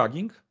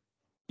debugging.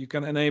 You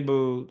can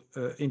enable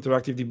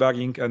interactive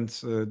debugging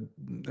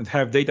and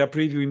have data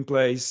preview in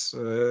place,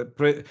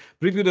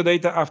 preview the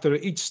data after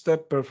each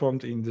step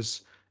performed in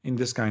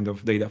this kind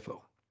of data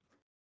flow.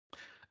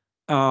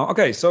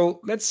 Okay,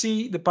 so let's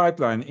see the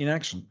pipeline in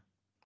action.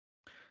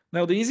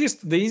 Now, the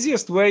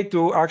easiest way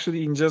to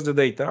actually ingest the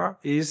data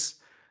is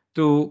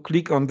to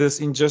click on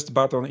this ingest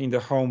button in the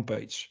home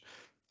page.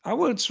 I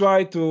will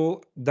try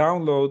to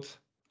download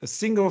a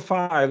single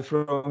file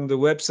from the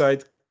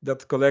website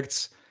that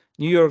collects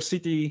New York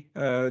City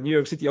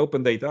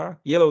open data,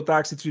 yellow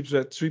taxi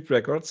trip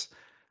records.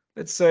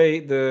 Let's say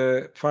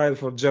the file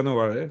for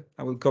January.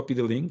 I will copy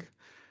the link,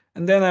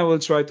 and then I will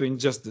try to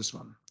ingest this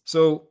one.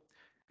 So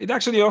it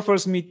actually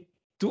offers me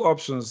two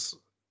options.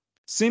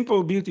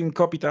 Simple built-in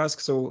copy task.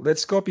 So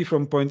let's copy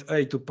from point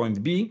A to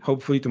point B,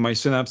 hopefully to my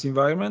Synapse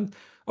environment,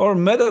 or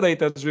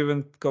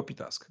metadata-driven copy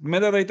task.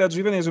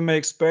 Metadata-driven, as you may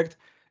expect,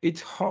 it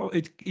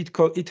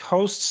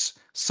hosts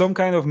some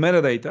kind of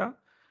metadata,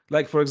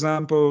 like, for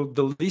example,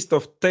 the list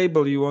of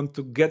table you want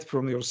to get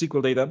from your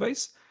SQL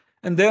database.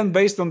 And then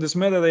based on this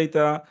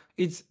metadata,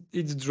 it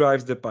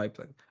drives the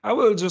pipeline. I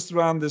will just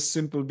run this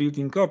simple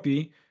built-in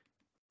copy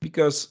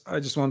because I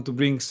just want to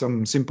bring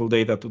some simple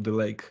data to the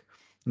lake,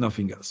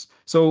 nothing else.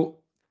 So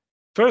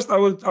first, I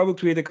will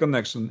create a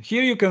connection.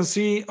 Here you can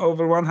see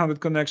over 100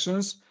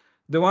 connections.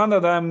 The one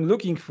that I'm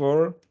looking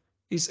for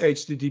is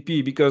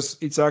HTTP because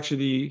it's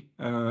actually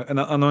an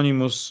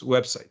anonymous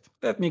website.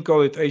 Let me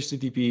call it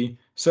HTTP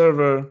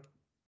server.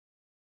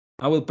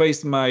 I will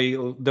paste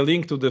the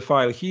link to the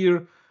file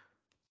here.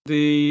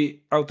 The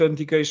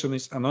authentication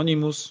is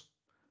anonymous.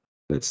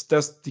 Let's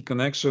test the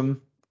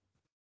connection.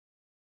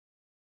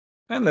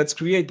 And let's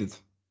create it.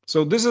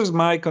 So this is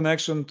my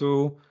connection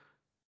to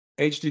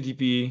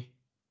HTTP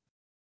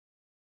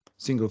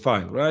single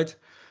file, right?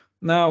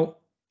 Now,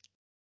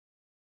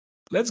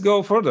 let's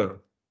go further.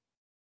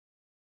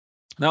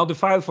 Now, the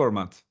file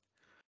format.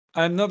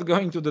 I'm not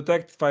going to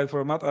detect file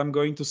format. I'm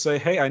going to say,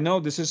 hey, I know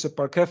this is a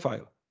Parquet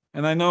file,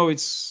 and I know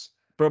it's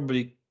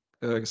probably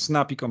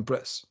snappy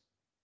compress.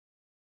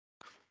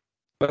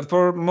 But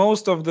for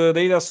most of the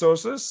data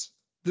sources,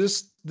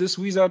 this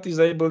wizard is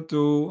able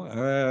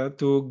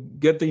to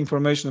get the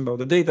information about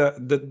the data,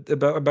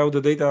 about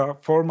the data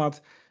format,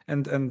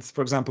 and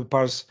for example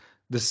parse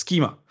the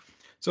schema.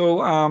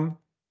 So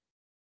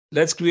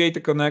let's create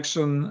a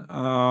connection,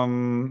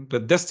 the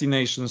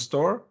destination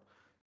store.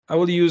 I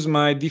will use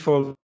my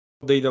default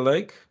data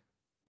lake,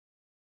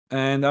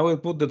 and I will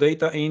put the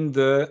data in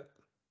the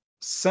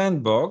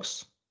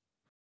sandbox,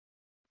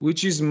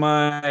 which is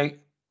my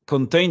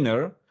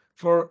container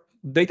for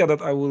data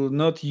that I will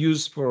not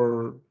use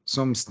for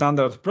some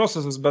standard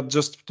processes, but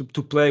just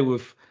to play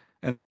with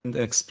and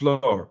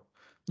explore.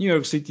 New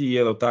York City,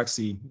 yellow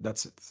taxi,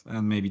 that's it,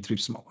 and maybe trip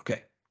small.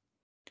 Okay.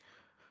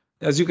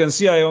 As you can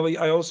see, I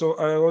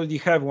already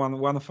have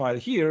one file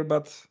here,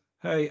 but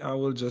hey, I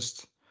will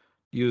just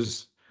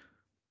use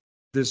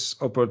this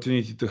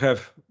opportunity to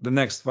have the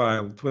next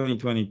file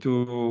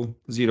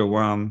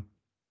 2022-01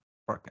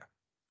 Parquet.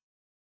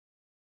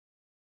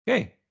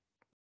 Okay.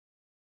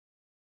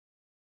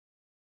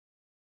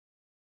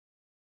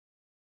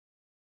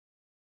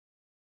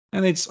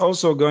 And it's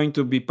also going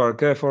to be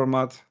Parquet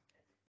format,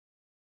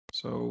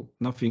 so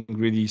nothing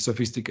really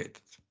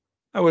sophisticated.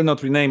 I will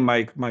not rename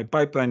my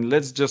pipeline.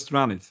 Let's just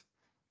run it.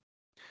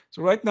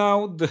 So right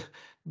now,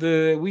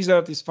 the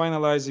wizard is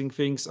finalizing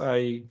things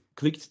I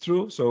clicked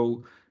through.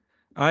 So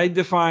I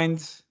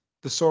defined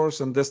the source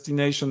and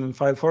destination and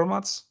file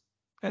formats,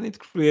 and it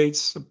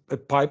creates a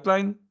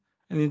pipeline,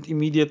 and it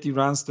immediately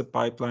runs the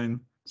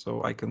pipeline.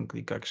 So I can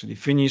click actually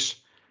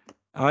finish.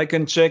 I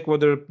can check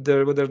whether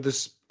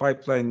this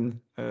pipeline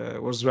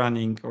was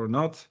running or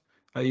not.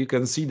 You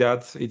can see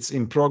that it's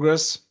in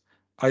progress.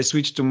 I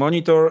switch to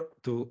monitor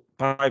to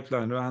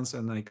pipeline runs,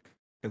 and I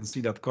can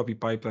see that copy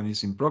pipeline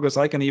is in progress.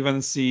 I can even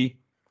see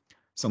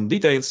some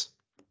details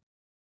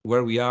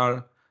where we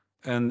are,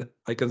 and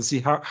I can see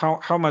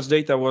how much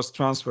data was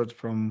transferred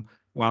from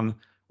one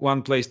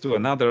place to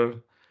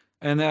another.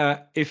 And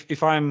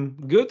if I'm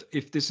good,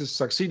 if this is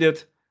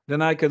succeeded,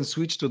 then I can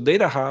switch to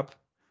Data Hub,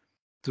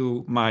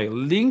 to my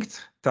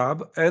linked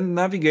tab, and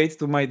navigate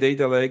to my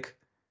data lake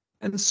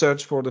and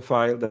search for the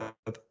file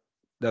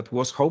that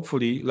was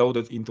hopefully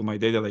loaded into my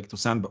data lake to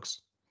sandbox.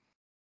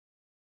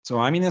 So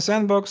I'm in a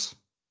sandbox.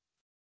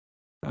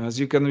 As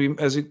you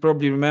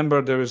probably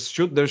remember, there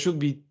should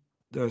be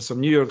some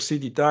New York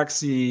City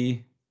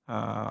taxi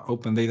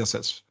open data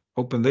sets.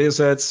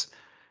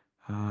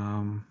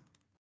 Come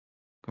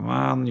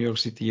on, New York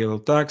City yellow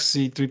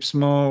taxi, trip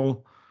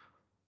small,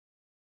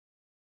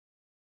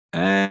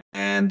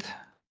 and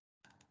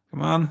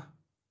come on.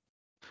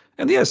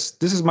 And yes,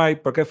 this is my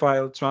Parquet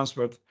file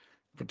transferred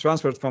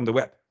from the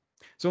web.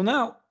 So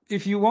now,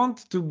 if you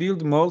want to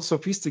build more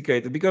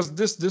sophisticated, because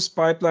this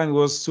pipeline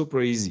was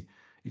super easy.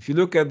 If you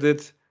look at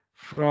it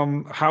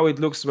from how it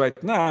looks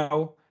right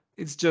now,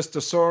 it's just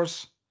a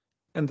source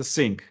and the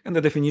sink and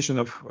the definition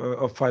of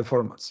file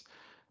formats.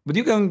 But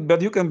you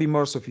can be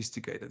more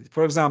sophisticated.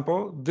 For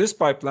example, this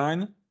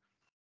pipeline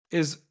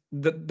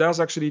does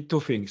actually two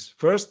things.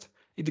 First,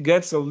 it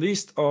gets a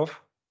list of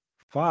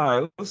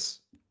files.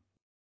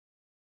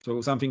 So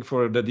something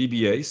for the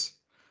DBAs.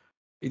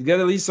 It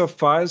gets a list of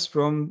files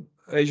from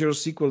Azure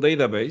SQL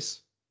database,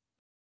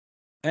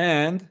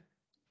 and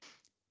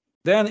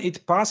then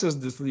it passes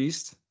this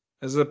list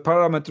as a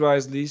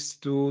parameterized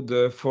list to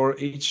the for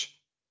each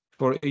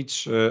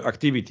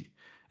activity.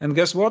 And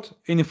guess what?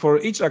 For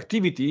each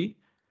activity,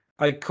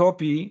 I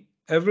copy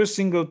every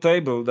single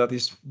table that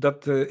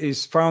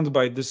is found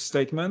by this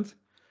statement.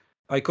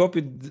 I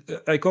copy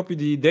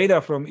the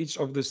data from each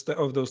of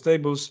those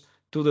tables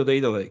to the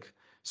data lake.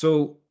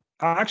 So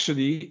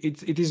actually,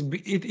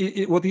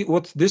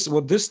 what this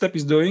step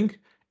is doing,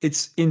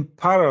 it's in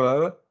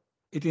parallel.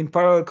 It in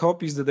parallel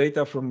copies the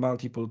data from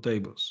multiple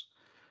tables,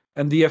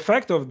 and the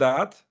effect of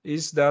that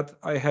is that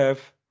I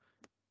have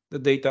the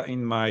data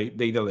in my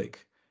data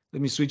lake.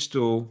 Let me switch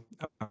to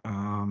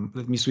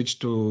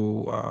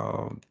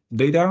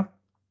data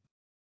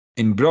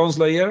in bronze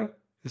layer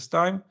this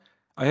time.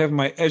 I have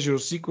my Azure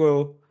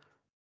SQL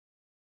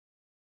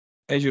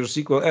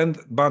and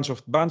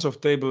bunch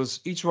of tables,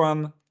 each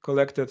one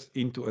collected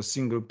into a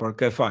single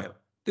Parquet file.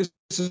 This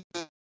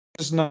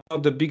is not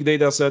the big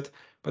data set,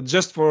 but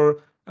just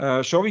for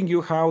showing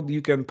you how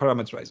you can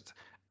parameterize it.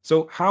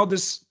 So how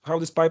this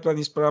pipeline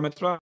is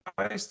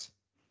parameterized.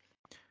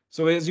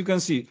 So as you can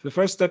see, the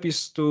first step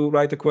is to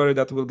write a query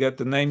that will get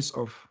the names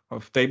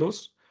of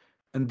tables,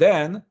 and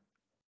then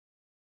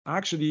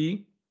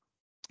actually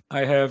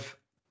I have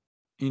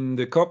in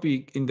the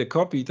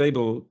copy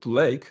table to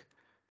lake,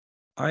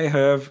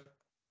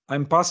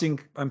 I'm passing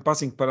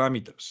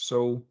parameters.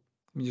 So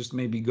let me just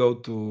maybe go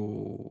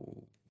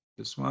to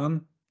this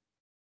one.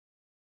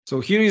 So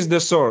here is the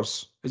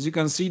source. As you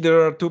can see,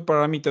 there are two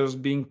parameters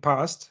being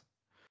passed,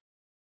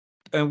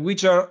 and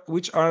which are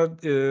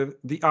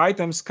the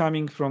items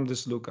coming from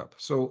this lookup.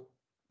 So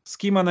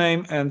schema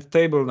name and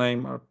table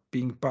name are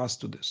being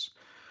passed to this.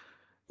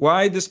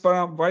 Why those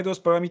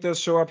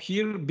parameters show up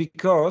here?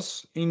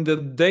 Because in the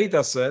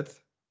data set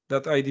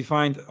that I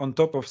defined on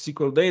top of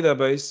SQL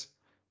database,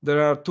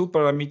 there are two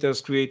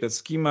parameters created,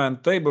 schema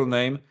and table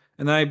name,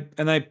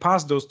 and I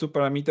pass those two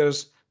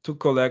parameters to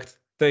collect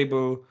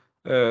table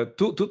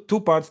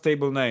two parts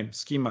table name,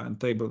 schema and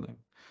table name.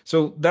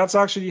 So that's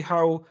actually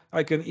how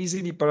I can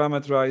easily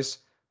parameterize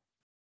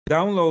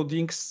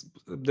downloading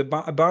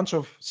a bunch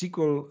of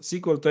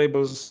SQL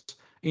tables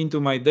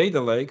into my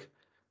data lake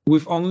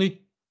with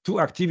only two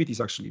activities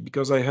actually,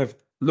 because I have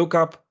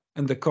lookup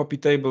and the copy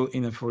table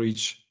in for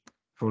each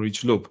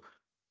loop.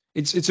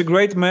 It's a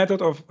great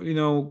method of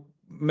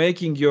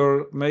making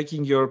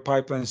your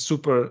pipeline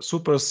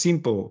super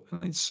simple.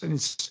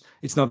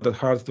 It's not that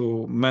hard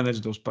to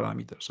manage those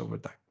parameters over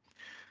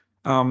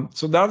time.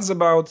 So that's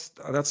about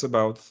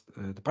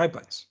the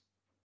pipelines.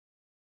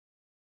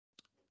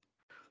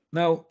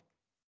 Now,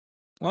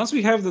 once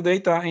we have the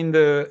data in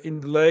the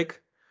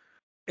lake,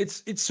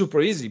 it's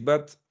super easy.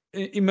 But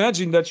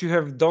imagine that you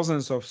have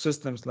dozens of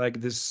systems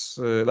like this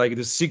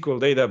SQL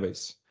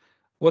database.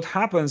 What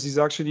happens is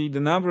actually the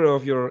number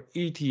of your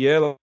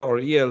ETL or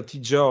ELT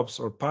jobs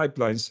or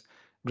pipelines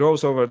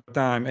grows over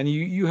time, and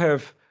you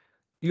have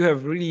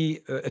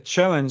really a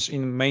challenge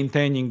in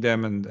maintaining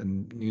them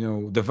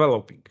and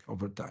developing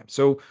over time.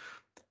 So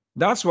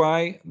that's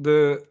why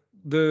there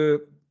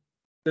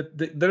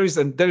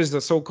is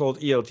a so-called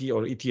ELT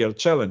or ETL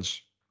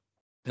challenge,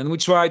 and we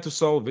try to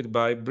solve it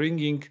by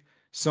bringing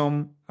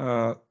some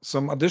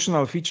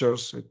additional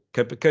features,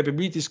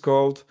 capabilities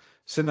called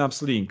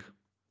Synapse Link.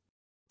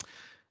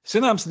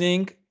 Synapse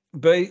Link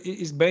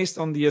is based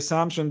on the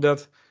assumption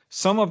that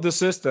some of the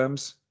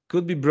systems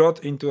could be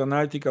brought into an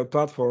analytical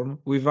platform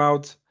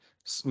without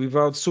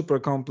super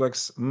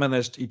complex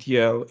managed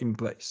ETL in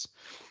place.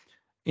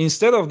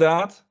 Instead of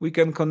that, we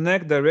can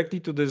connect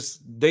directly to this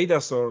data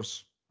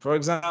source, for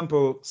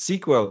example,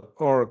 SQL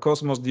or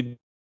Cosmos DB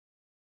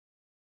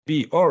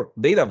or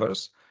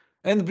Dataverse,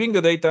 and bring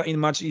the data in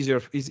much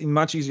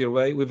easier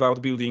way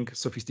without building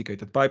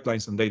sophisticated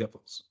pipelines and data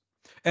flows.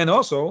 And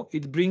also,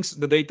 it brings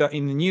the data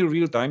in near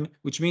real time,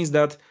 which means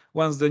that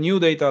once the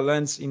new data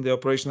lands in the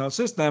operational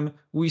system,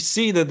 we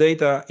see the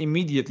data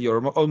immediately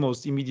or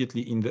almost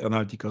immediately in the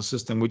analytical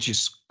system, which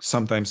is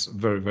sometimes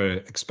very, very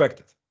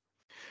expected.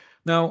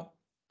 Now,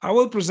 I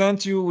will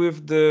present you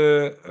with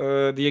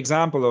the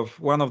example of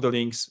one of the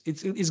links.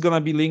 It's going to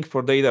be link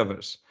for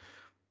Dataverse.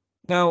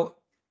 Now,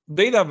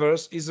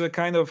 Dataverse is a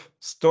kind of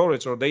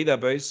storage or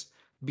database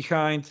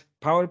behind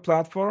Power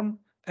Platform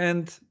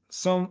and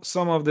some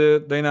of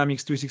the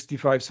Dynamics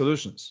 365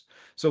 solutions.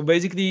 So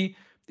basically,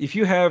 if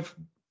you have,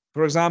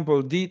 for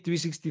example,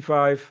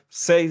 D365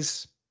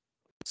 Sales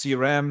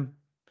CRM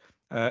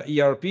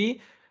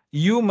ERP,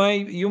 you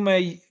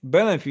may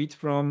benefit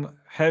from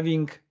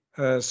having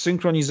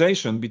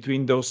synchronization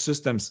between those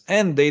systems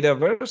and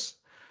Dataverse,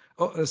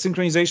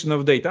 synchronization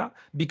of data,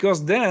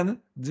 because then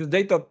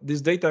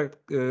this data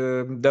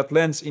that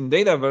lands in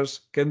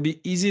Dataverse can be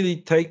easily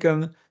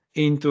taken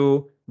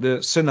into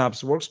the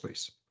Synapse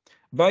workspace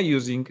by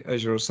using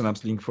Azure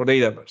Synapse Link for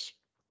Dataverse.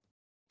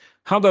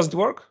 How does it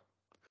work?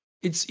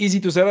 It's easy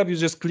to set up. You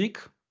just click,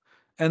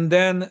 and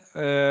then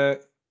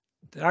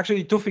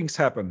actually two things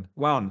happen.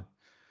 One,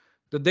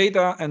 the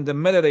data and the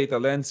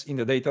metadata lands in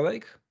the data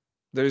lake.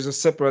 There is a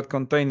separate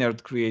container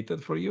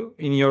created for you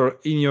in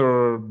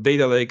your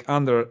data lake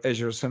under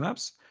Azure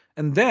Synapse,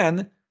 and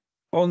then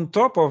on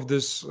top of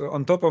this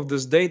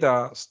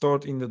data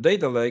stored in the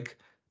data lake,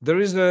 there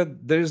is a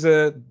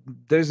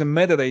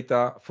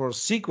metadata for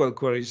SQL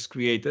queries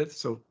created.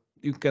 So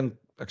you can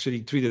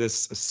actually treat it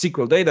as a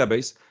SQL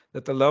database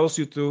that allows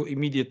you to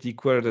immediately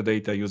query the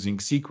data using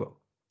SQL.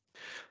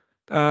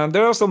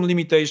 There are some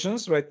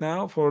limitations right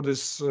now for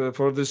this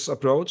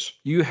approach.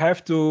 You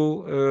have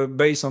to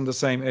base on the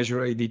same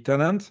Azure AD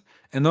tenant,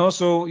 and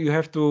also you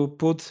have to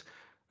put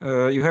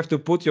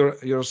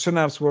your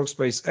Synapse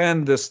workspace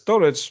and the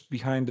storage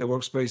behind the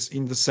workspace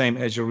in the same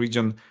Azure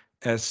region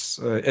as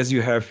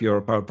you have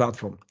your Power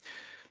Platform.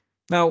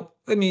 Now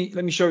let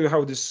me show you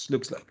how this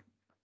looks like.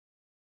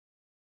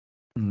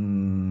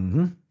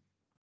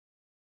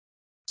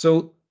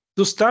 So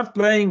to start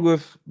playing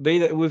with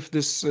data with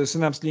this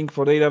Synapse Link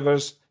for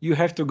Dataverse, you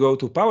have to go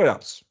to Power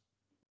Apps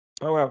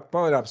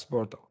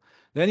portal.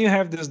 Then you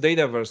have this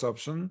Dataverse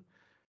option,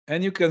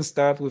 and you can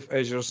start with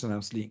Azure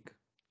Synapse Link.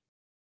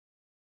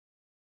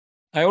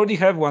 I already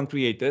have one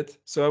created,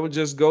 so I will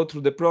just go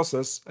through the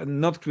process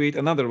and not create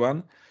another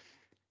one.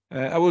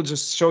 I will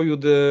just show you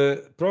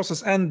the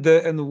process and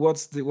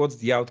what's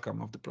the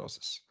outcome of the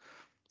process.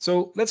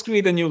 So let's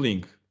create a new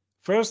link.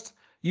 First,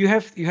 you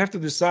have to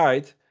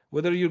decide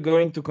whether you're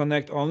going to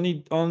connect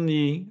only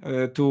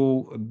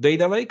to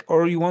data lake,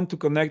 or you want to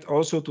connect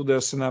also to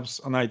the Synapse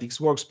Analytics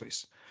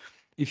workspace.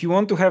 If you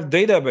want to have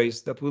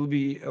database that will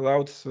be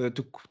allowed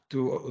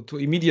to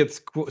immediate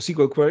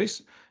SQL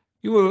queries,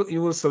 you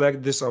will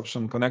select this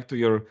option, connect to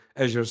your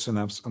Azure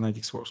Synapse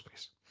Analytics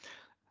workspace.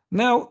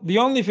 Now, the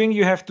only thing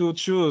you have to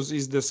choose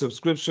is the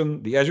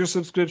subscription, the Azure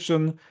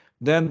subscription,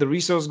 then the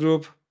resource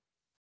group,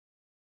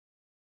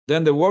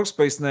 then the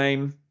workspace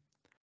name,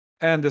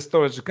 and the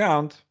storage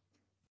account.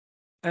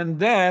 And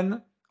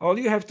then all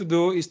you have to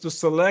do is to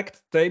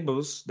select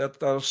tables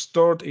that are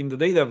stored in the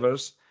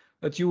Dataverse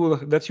that you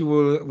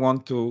will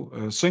want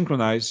to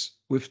synchronize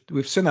with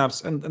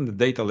Synapse and the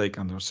data lake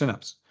under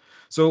Synapse.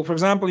 So, for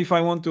example, if I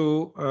want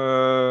to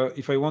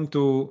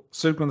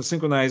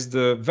synchronize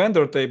the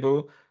vendor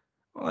table,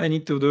 all I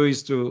need to do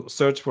is to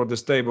search for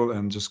this table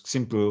and just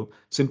simple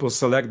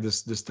select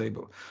this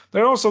table.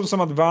 There are also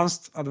some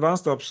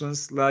advanced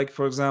options, like,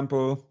 for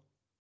example,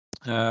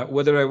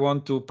 whether I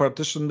want to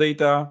partition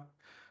data,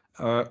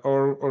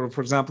 or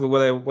for example,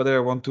 whether I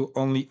want to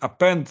only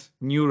append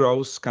new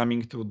rows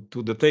coming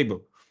to the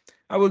table.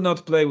 I will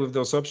not play with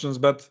those options,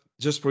 but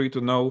just for you to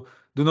know,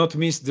 do not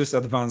miss this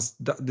advanced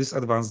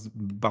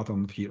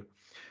button here.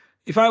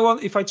 If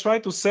I try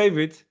to save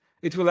it,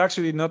 it will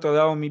actually not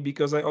allow me,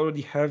 because I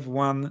already have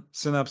one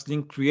Synapse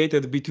link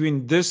created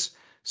between this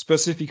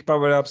specific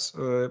Power Apps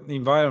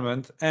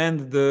environment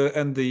and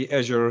the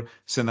Azure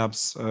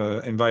Synapse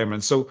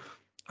environment. So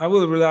I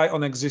will rely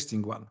on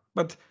existing one.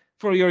 But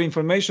for your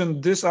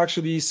information, this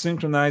actually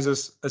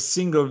synchronizes a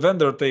single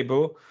vendor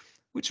table,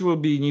 which will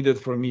be needed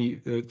for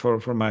me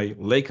for my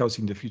lakehouse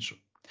in the future.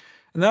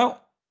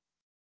 Now,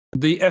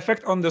 the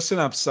effect on the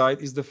Synapse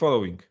side is the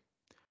following.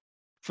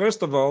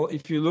 First of all,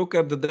 if you look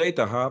at the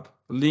data hub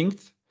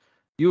linked,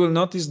 you will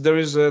notice there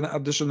is an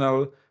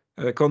additional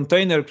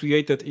container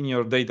created in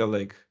your data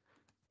lake.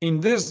 In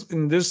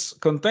this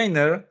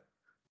container,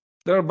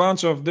 there are a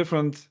bunch of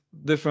different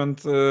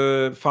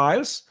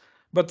files,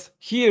 but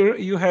here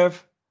you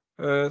have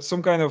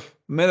some kind of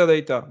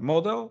metadata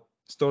model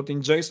stored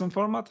in JSON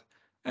format,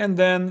 and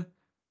then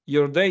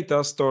your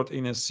data stored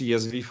in a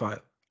CSV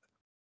file.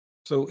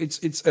 So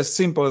it's as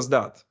simple as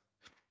that.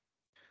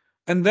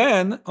 And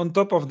then on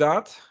top of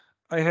that,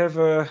 I have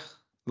a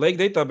lake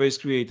database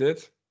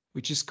created,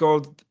 which is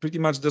called pretty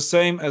much the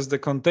same as the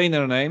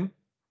container name,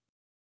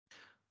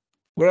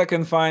 where I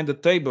can find the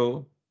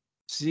table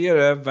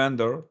CRF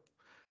vendor.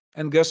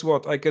 And guess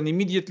what? I can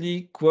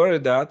immediately query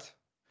that.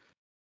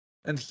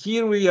 And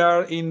here we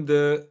are in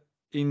the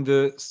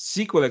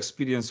SQL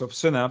experience of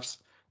Synapse,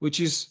 which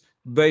is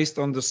based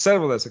on the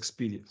serverless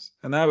experience.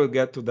 And I will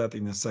get to that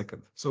in a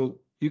second. So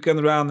you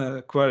can run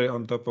a query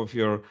on top of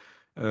your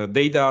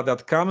data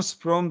that comes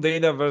from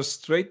Dataverse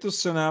straight to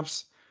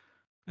Synapse.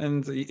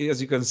 And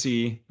as you can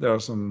see, there are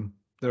some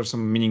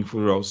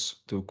meaningful rows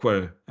to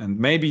query and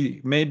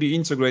maybe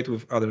integrate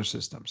with other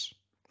systems.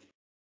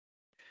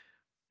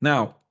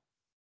 Now,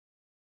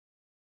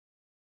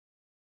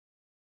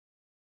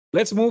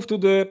 let's move to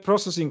the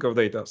processing of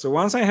data. So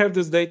once I have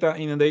this data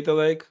in a data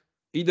lake,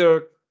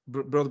 either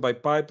brought by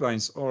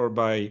pipelines or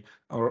by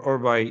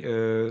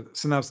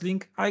Synapse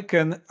Link, I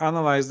can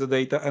analyze the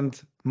data and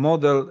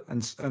model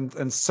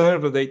and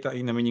serve the data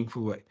in a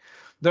meaningful way.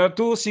 There are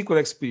two SQL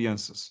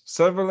experiences: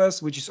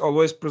 serverless, which is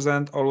always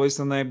present, always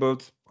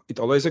enabled, it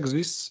always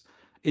exists.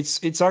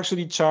 It's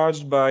actually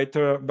charged by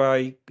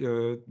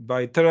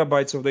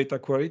terabytes of data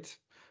queried.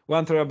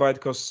 1 terabyte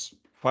costs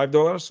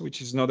 $5,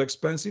 which is not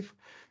expensive.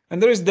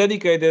 And there is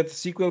dedicated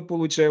SQL pool,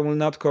 which I will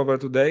not cover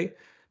today,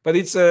 but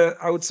it's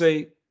I would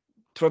say,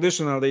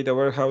 traditional data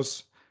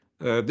warehouse,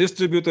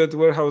 distributed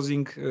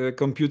warehousing,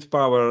 compute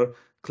power,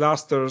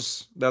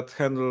 clusters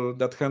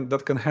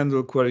that can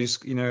handle queries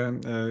in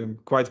a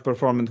quite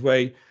performant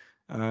way.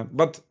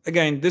 But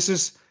again, this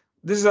is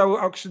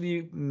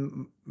actually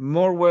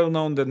more well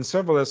known than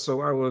serverless,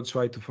 so I will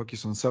try to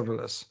focus on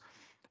serverless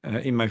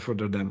in my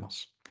further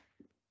demos.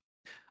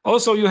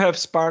 Also, you have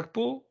Spark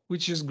Pool,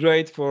 which is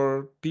great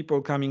for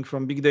people coming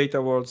from big data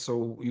world.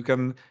 So you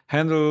can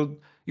handle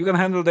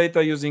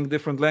data using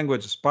different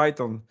languages: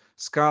 Python,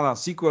 Scala,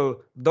 SQL,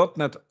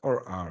 .NET,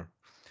 or R.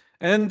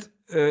 And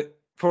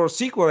for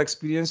SQL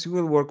experience, you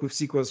will work with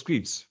SQL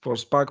scripts. For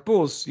Spark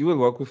Pools, you will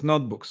work with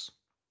notebooks.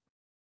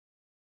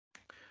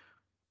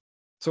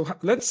 So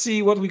let's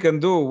see what we can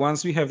do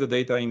once we have the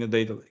data in the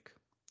data lake.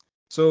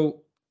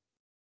 So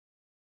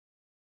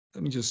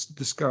let me just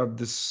discard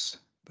this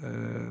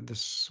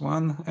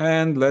one,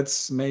 and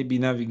let's maybe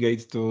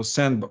navigate to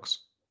Sandbox.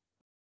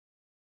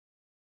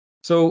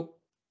 So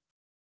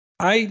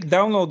I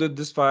downloaded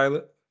this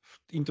file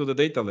into the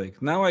data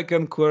lake. Now I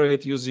can query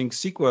it using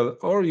SQL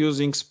or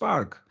using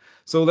Spark.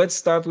 So let's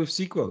start with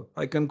SQL.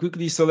 I can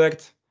quickly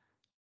select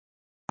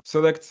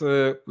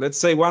let's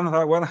say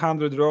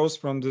 100 rows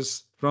from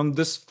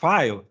this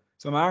file.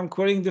 So I'm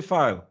querying the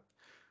file,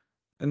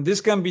 and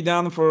this can be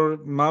done for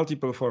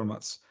multiple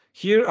formats.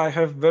 Here I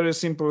have very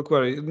simple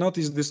query.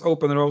 Notice this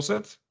open row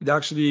set. It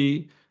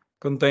actually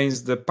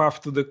contains the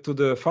path to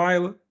the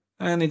file,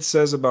 and it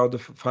says about the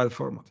file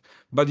format.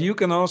 But you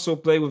can also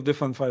play with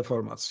different file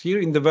formats. Here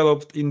in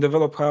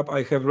Develop Hub,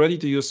 I have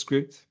ready-to-use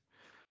script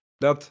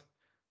that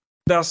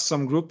does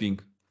some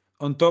grouping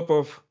on top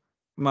of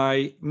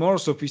my more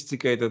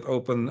sophisticated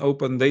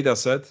open data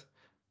set.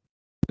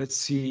 Let's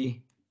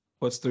see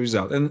what's the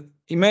result. And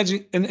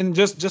imagine and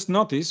just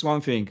notice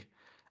one thing.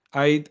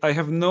 I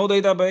have no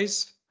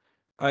database.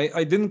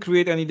 I didn't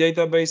create any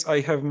database. I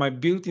have my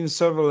built-in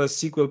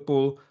serverless SQL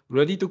pool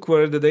ready to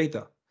query the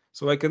data.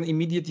 So I can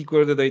immediately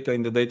query the data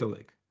in the data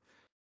lake.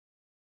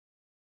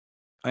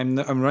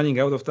 I'm running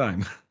out of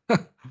time.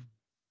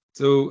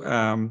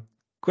 So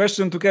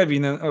question to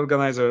Kevin, an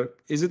organizer.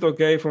 Is it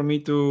okay for me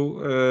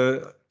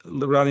to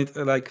run it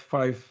like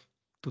 5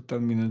 to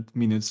 10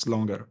 minutes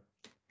longer?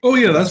 Oh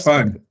yeah, that's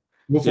fine.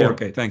 Go for Yeah, it.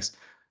 okay, thanks.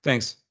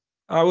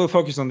 I will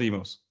focus on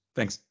demos.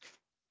 Thanks.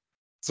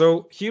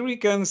 So here we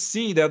can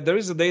see that there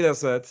is a data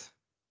set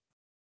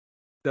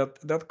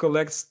that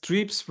collects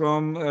trips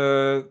from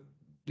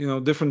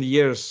different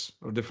years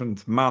or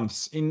different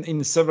months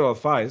in several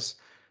files.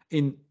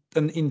 In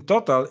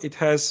total, it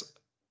has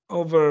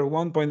over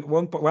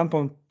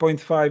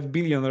 1.5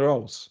 billion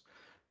rows,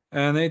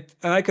 and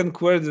I can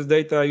query this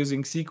data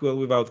using SQL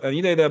without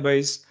any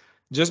database,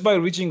 just by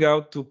reaching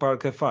out to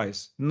Parquet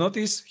files.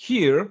 Notice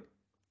here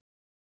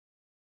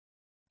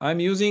I'm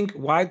using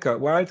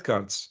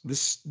wildcards.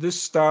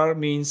 This star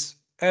means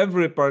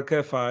every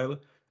Parquet file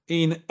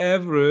in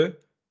every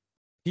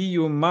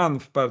PU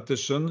month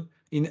partition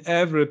in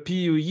every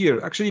PU year.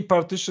 Actually,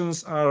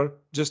 partitions are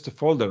just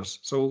folders.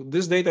 So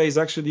this data is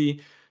actually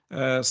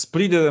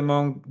split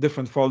among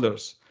different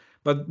folders.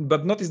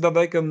 But notice that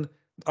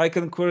I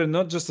can query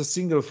not just a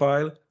single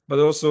file, but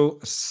also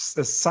a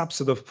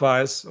subset of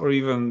files, or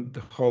even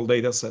the whole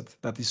data set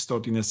that is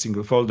stored in a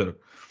single folder.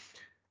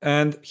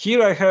 And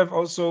here I have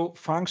also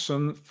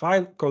function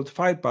file called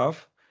file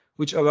path,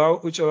 which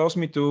allows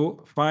me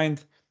to find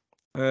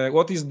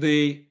what is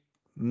the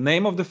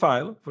name of the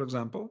file, for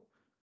example.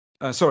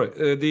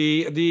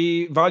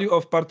 The value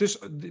of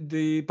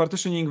the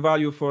partitioning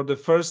value for the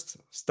first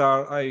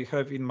star I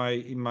have in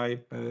my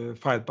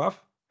file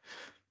path.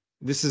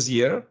 This is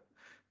year,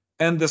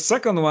 and the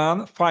second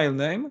one, file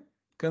name,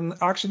 can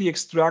actually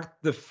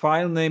extract the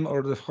file name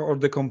or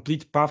the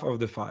complete path of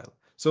the file.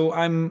 So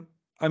I'm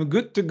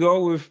good to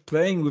go with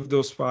playing with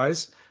those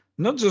files,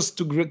 not just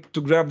to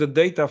grab the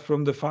data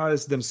from the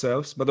files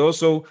themselves, but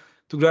also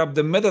to grab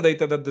the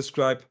metadata that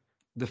describe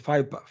the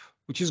file path,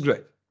 which is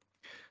great.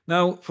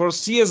 Now, for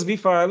CSV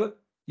file,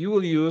 you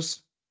will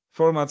use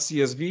format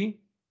CSV.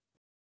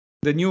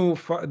 The new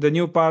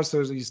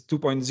parser is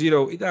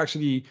 2.0. It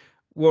actually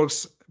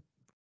works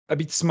a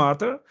bit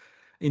smarter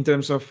in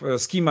terms of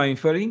schema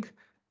inferring.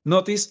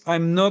 Notice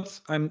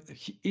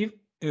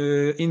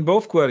in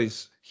both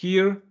queries,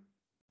 here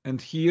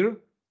and here,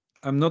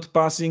 I'm not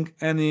passing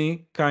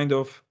any kind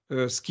of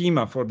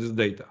schema for this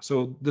data.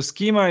 So the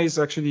schema is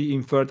actually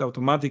inferred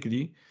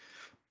automatically.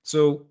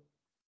 So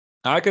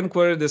I can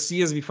query the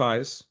CSV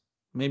files.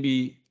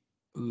 Maybe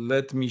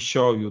let me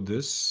show you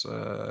this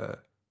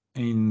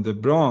in the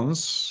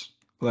bronze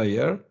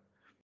layer.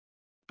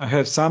 I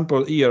have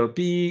sample ERP,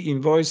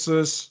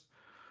 invoices,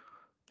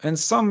 and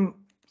some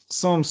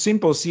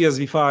simple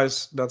CSV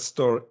files that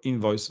store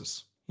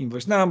invoices.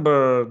 Invoice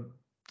number,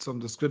 some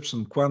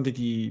description,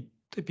 quantity,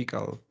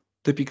 typical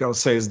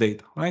sales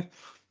data, right?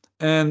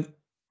 And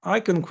I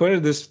can query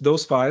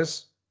those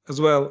files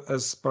as well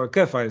as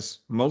Parquet files,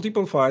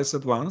 multiple files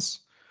at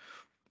once,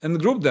 and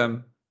group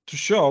them to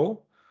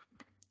show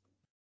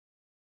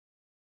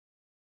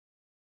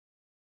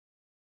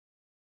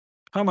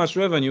how much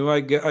revenue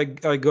I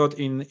got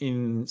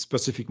in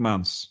specific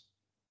months,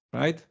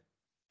 right?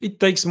 It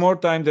takes more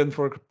time than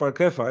for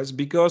Parquet files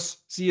because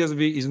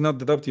CSV is not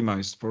that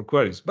optimized for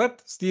queries,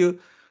 but still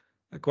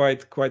a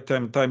quite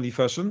timely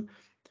fashion.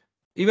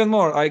 Even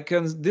more, I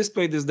can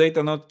display this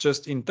data not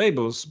just in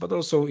tables, but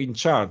also in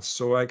charts.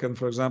 So I can,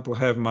 for example,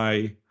 have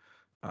my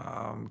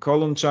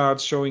column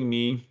chart showing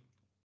me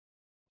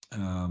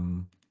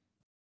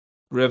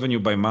revenue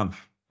by month,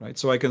 right?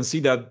 So I can see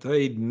that,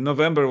 hey,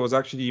 November was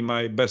actually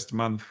my best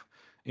month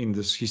in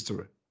this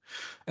history.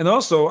 And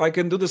also I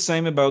can do the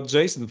same about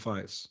JSON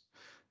files.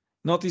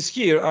 Notice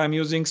here I'm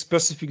using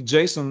specific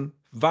JSON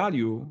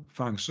value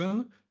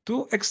function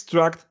to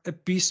extract a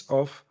piece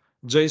of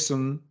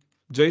JSON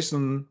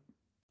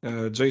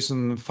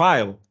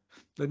file.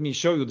 Let me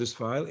show you this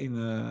file in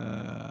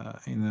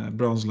a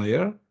bronze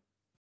layer.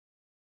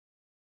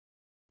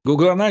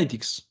 Google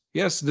Analytics.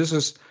 Yes, this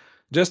is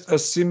just a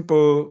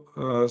simple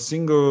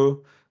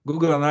single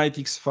Google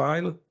Analytics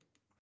file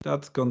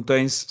that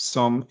contains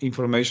some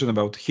information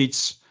about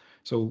hits,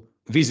 so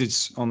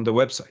visits on the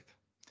website.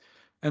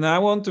 And I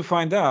want to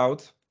find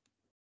out,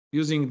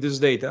 using this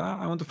data,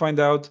 I want to find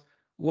out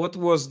what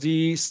was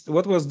the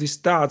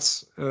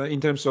stats in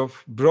terms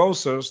of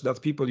browsers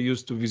that people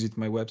use to visit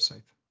my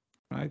website,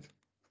 right?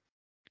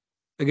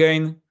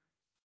 Again,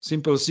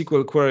 simple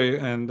SQL query,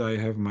 and I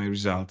have my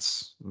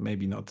results,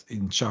 maybe not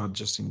in chart,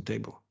 just in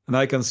table. And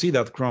I can see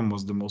that Chrome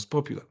was the most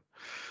popular.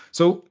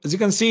 So as you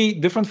can see,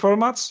 different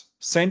formats,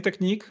 same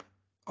technique,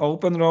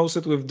 open row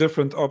set with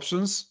different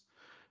options,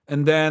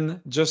 and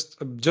then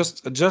just a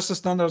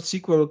standard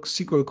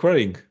SQL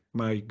querying,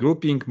 my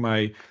grouping,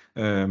 my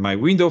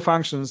window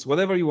functions,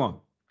 whatever you want.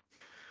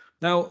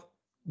 Now,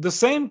 the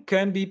same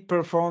can be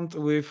performed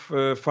with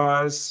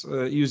files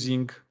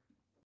using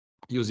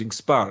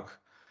Spark.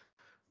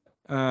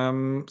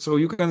 So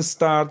you can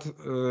start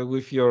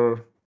with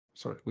your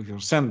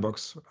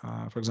sandbox,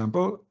 for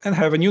example, and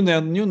have a new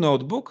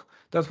notebook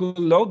that will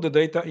load the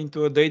data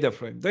into a data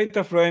frame.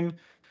 Data frame,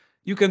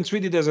 you can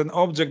treat it as an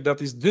object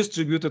that is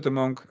distributed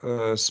among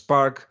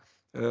Spark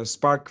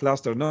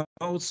cluster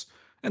nodes,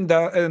 and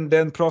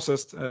then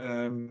processed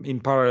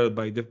in parallel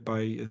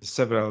by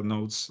several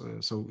nodes,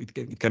 so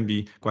it can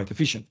be quite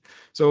efficient.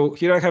 So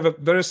here I have a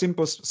very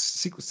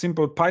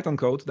simple Python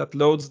code that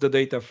loads the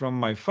data from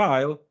my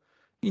file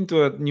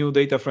into a new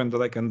data frame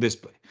that I can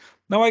display.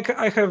 Now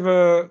I have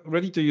a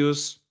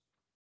ready-to-use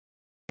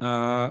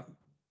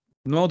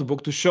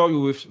notebook to show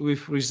you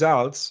with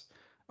results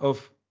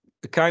of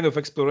a kind of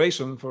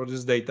exploration for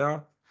this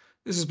data.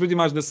 This is pretty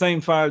much the same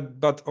file,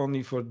 but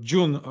only for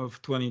June of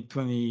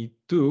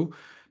 2022.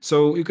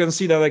 So you can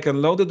see that I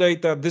can load the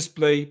data,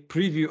 display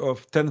preview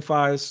of 10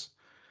 files.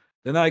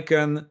 Then I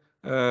can,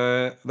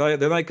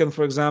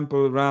 for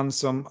example, run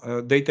some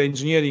data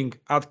engineering,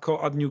 add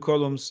new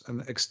columns,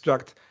 and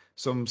extract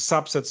some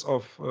subsets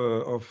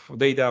of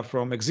data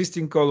from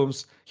existing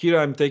columns. Here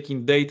I'm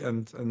taking date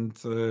and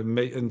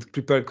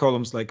prepare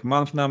columns like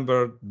month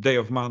number, day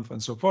of month,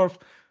 and so forth.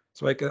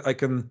 So I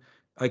can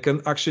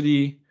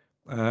actually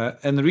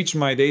enrich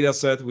my data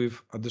set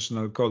with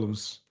additional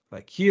columns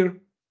like here.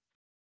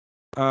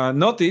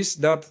 Notice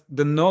that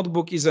the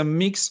notebook is a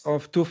mix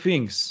of two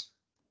things: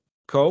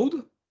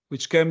 code,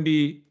 which can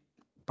be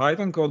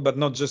Python code, but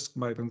not just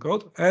Python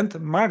code, and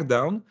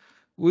Markdown,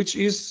 which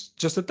is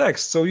just a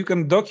text. So you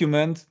can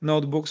document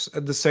notebooks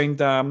at the same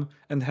time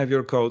and have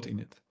your code in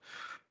it.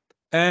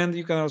 And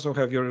you can also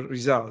have your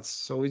results.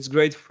 So it's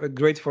a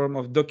great form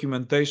of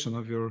documentation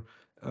of your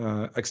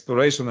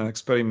exploration and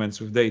experiments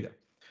with data.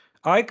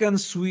 I can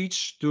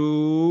switch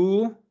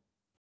to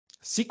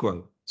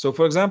SQL. So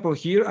for example,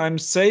 here I'm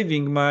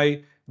saving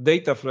my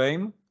data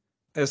frame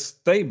as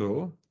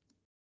table.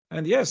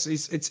 And yes,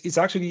 it's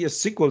actually a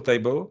SQL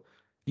table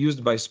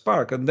used by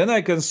Spark. And then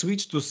I can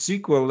switch to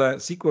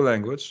SQL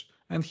language.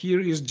 And here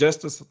is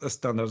just a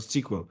standard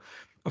SQL.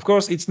 Of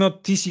course, it's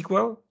not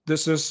T-SQL.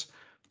 This is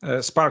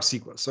Spark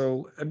SQL.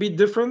 So a bit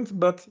different,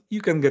 but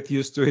you can get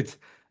used to it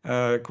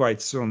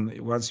quite soon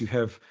once you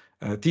have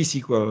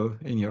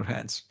T-SQL in your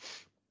hands.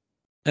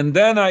 And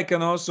then I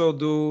can also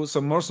do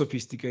some more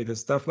sophisticated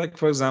stuff, like,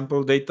 for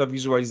example, data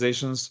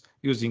visualizations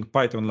using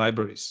Python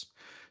libraries.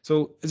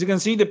 So as you can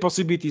see, the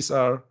possibilities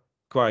are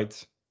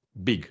quite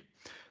big.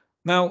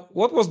 Now,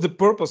 what was the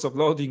purpose of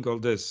loading all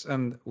this,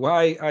 and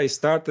why I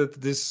started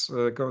this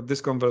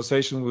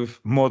conversation with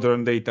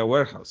modern data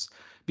warehouse?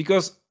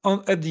 Because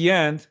at the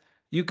end,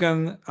 you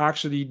can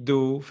actually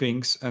do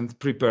things and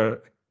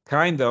prepare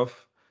kind of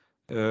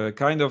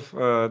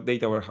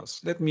data warehouse.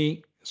 Let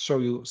me show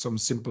you some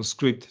simple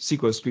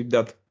SQL script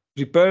that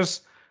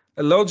prepares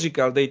a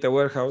logical data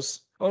warehouse,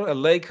 or a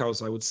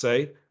lakehouse, I would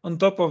say, on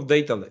top of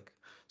data lake.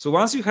 So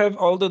once you have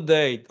all the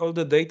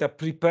data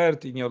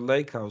prepared in your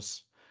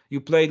lakehouse,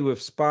 you played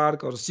with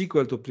Spark or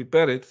SQL to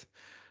prepare it,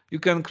 you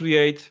can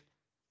create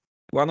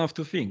one of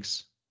two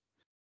things.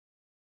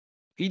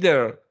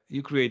 Either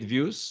you create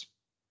views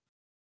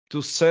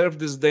to serve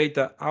this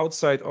data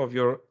outside of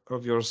your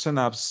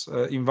Synapse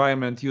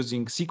environment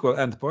using SQL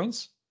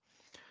endpoints,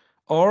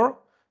 or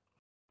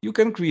you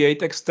can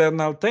create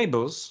external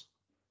tables.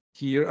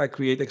 Here I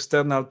create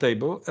external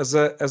table as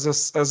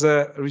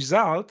a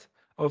result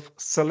of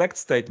select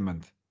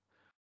statement.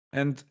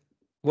 And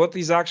what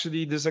is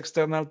actually this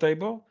external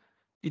table?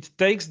 It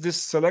takes this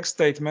select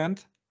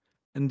statement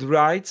and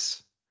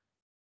writes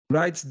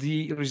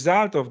the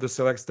result of the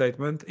select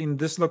statement in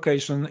this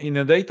location in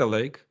a data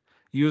lake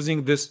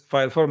using this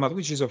file format,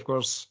 which is of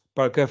course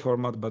Parquet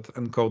format, but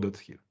encoded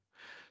here.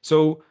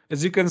 So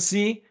as you can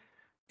see,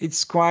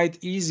 it's quite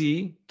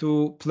easy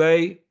to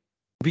play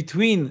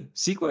between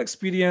SQL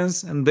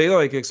experience and data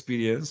lake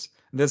experience.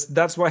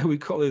 That's why we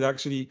call it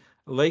actually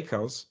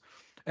lakehouse.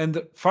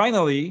 And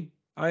finally,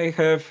 I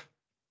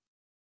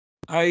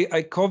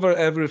cover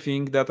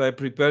everything that I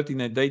prepared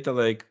in a data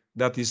lake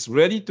that is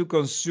ready to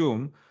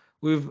consume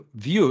with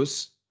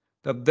views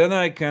that then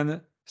I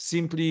can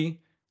simply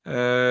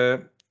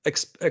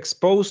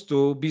expose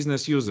to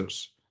business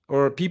users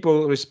or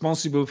people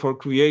responsible for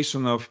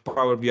creation of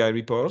Power BI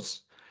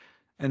reports.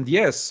 And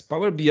yes,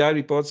 Power BI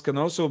reports can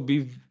also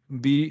be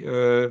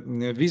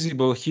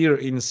visible here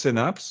in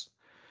Synapse.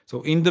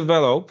 So in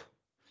Develop,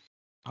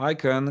 I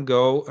can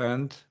go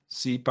and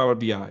see Power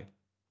BI.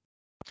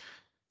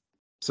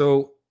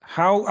 So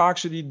how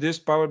actually this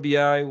Power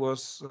BI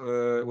was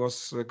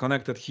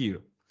connected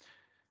here?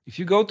 If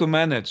you go to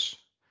Manage,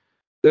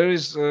 there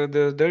is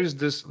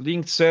this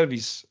linked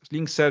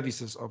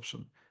services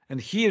option, and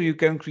here you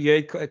can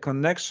create a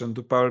connection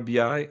to Power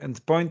BI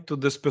and point to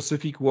the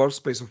specific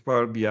workspace of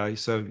Power BI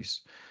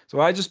service. So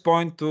I just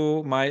point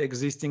to my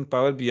existing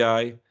Power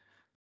BI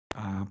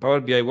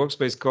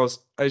workspace called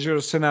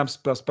Azure Synapse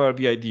plus Power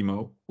BI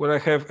demo, where I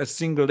have a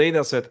single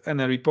data set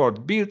and a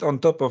report built on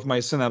top of my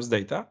Synapse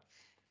data.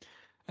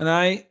 And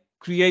I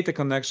create a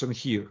connection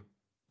here,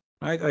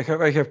 right?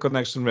 I have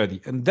connection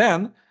ready. And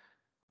then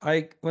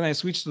when I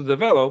switch to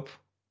Develop,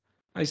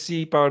 I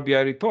see Power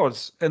BI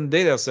reports and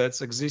data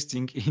sets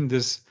existing in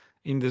this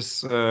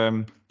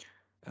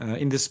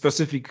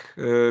specific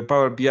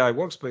Power BI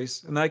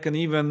workspace, and I can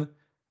even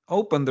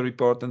open the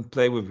report and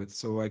play with it.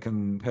 So I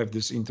can have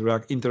this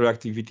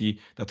interactivity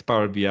that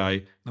Power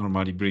BI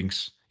normally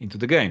brings into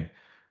the game.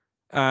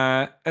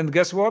 And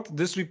guess what?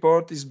 This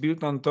report is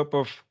built on top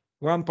of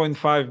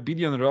 1.5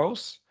 billion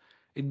rows.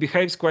 It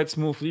behaves quite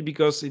smoothly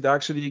because it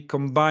actually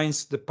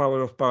combines the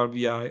power of Power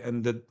BI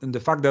and the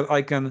fact that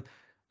I can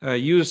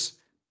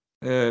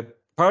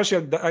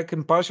I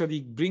can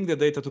partially bring the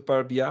data to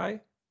Power BI,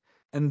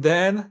 and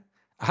then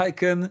I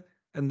can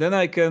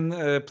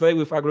play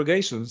with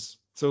aggregations.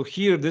 So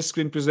here, this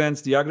screen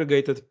presents the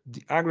aggregated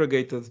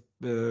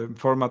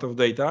format of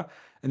data,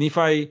 and if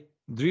I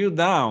drill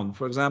down,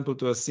 for example,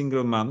 to a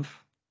single month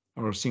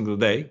or a single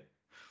day,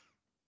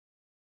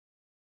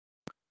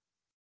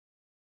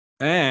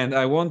 and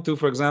I want to,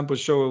 for example,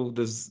 show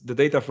the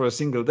data for a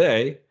single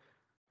day,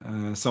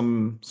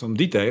 some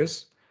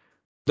details.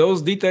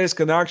 Those details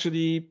can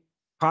actually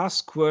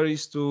pass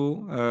queries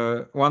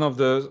to one of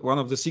the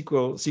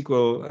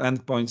SQL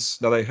endpoints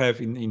that I have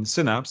in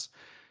Synapse.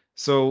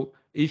 So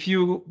if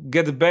you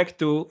get back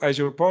to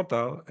Azure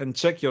portal and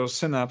check your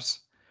Synapse,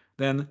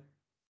 then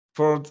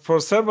for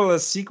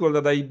serverless SQL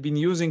that I've been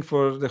using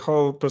for the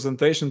whole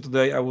presentation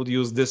today, I would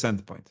use this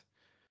endpoint.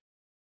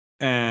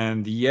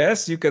 And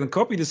yes, you can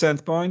copy this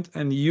endpoint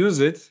and use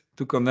it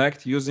to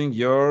connect using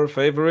your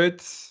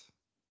favorite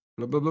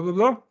blah, blah, blah, blah,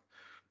 blah.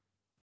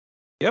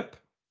 Yep.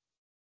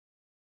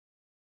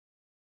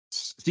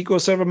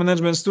 SQL Server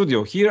Management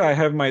Studio. Here I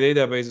have my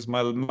databases,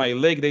 my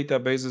lake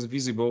databases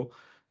visible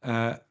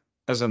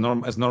as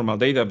normal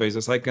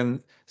databases. I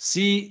can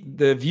see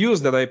the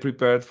views that I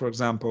prepared, for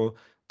example,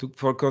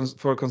 for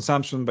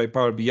consumption by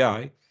Power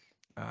BI.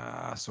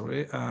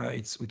 Sorry,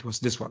 it was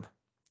this one,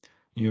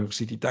 New York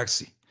City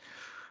Taxi.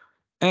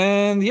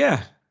 And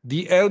yeah,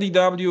 the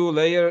LDW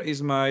layer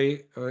is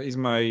my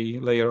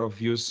layer of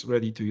views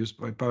ready to use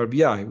by Power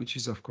BI, which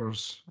is of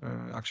course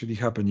actually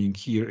happening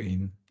here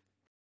in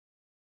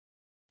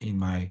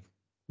my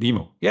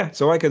demo. Yeah,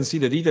 so I can see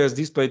the details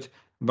displayed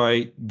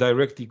by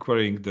directly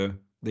querying the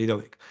data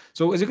lake.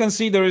 So as you can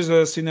see, there is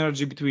a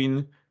synergy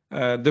between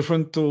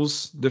different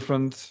tools,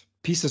 different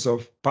pieces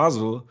of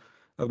puzzle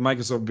that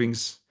Microsoft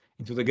brings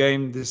into the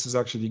game. This is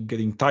actually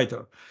getting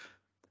tighter.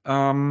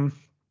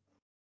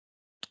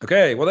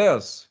 Okay, what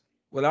else?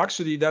 Well,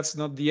 actually, that's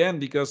not the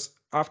end, because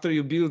after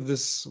you build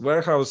this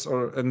warehouse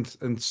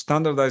and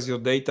standardize your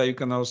data, you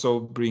can also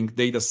bring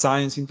data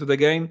science into the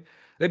game.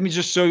 Let me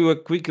just show you a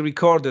quick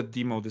recorded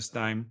demo this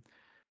time.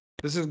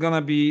 This is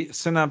gonna be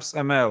Synapse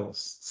ML.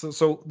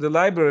 So the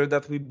library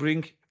that we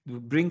bring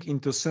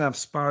into Synapse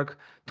Spark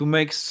to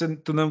make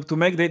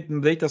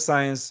data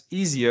science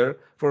easier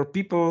for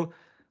people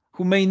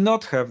who may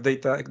not have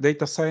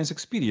data science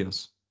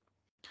experience.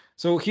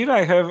 So here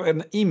I have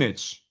an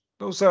image.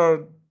 Those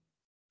are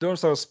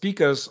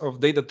speakers of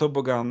Data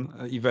Toboggan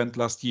event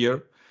last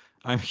year.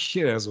 I'm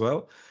here as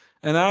well,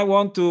 and I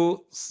want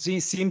to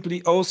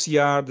simply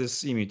OCR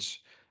this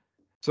image.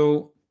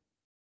 So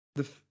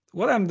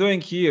what I'm doing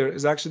here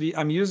is actually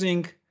I'm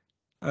using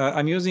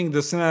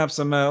the Synapse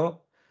ML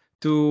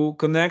to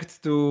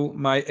connect to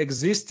my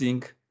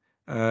existing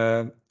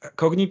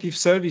cognitive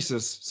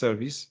services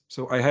service.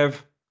 So I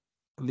have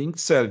a linked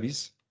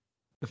service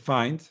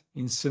defined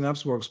in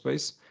Synapse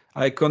Workspace.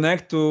 I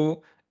connect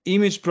to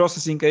image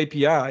processing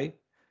API.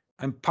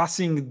 I'm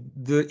passing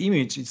the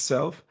image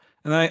itself,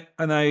 and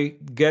I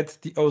get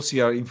the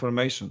OCR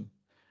information.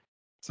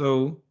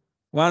 So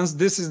once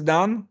this is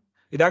done,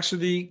 it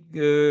actually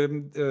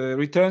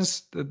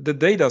returns the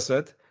data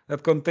set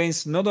that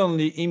contains not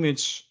only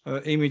image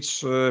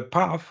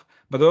path,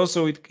 but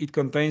also it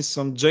contains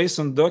some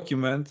JSON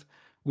document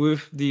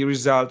with the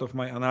result of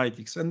my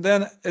analytics. And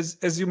then,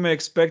 as you may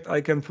expect,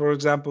 I can, for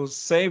example,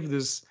 save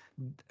this,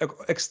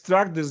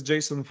 extract this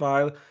JSON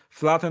file,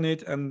 flatten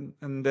it, and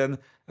then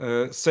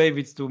save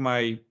it to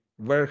my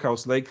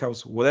warehouse,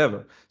 lakehouse,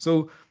 whatever.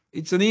 So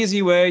it's an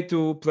easy way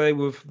to play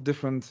with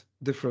different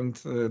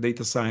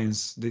data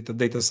science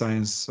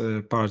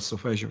parts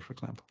of Azure, for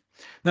example.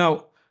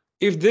 Now,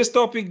 if this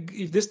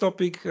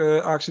topic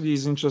actually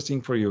is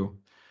interesting for you,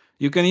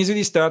 you can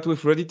easily start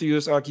with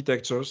ready-to-use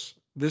architectures.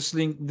 This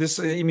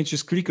image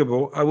is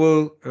clickable. I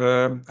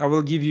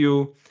will give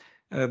you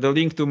the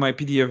link to my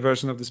PDF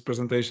version of this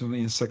presentation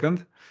in a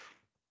second,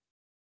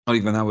 or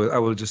even I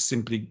will just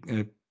simply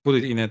put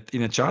it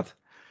in a chat.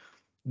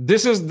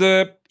 This is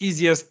the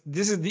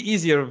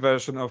easier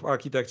version of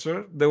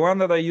architecture, the one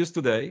that I use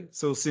today.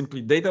 So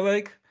simply data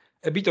lake,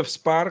 a bit of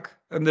Spark,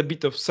 and a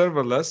bit of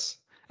serverless,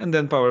 and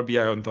then Power BI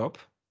on top.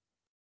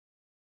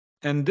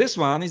 And this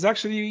one is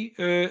actually,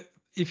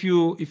 if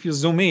you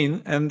zoom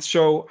in and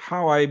show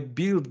how I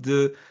built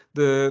the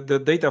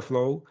data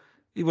flow,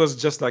 it was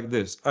just like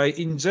this. I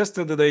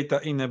ingested the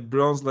data in a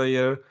bronze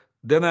layer,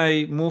 then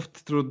I moved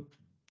through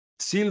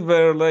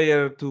silver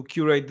layer to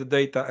curate the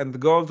data, and the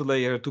gold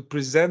layer to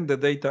present the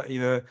data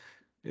in a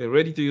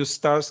ready-to-use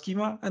star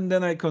schema, and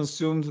then I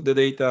consumed the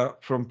data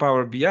from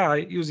Power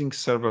BI using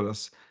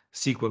serverless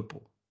SQL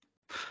pool.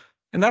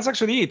 And that's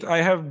actually it.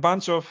 I have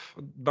bunch of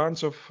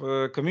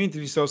community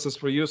resources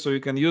for you, so you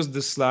can use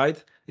this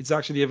slide. It's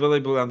actually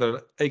available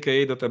under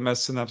aka.ms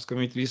Synapse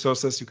community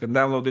resources. You can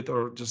download it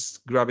or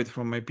just grab it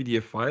from my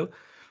PDF file.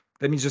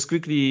 let me just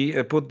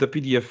quickly put the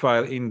PDF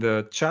file in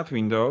the chat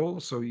window,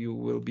 so you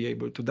will be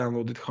able to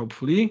download it,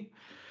 hopefully.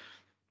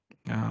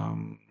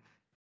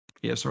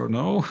 Yes or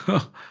no?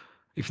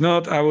 If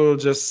not, I will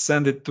just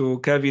send it to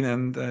Kevin,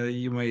 and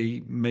you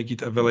may make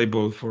it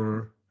available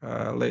for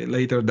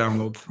later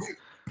download.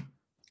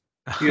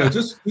 Yeah,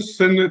 just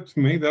send it to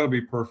me. That'll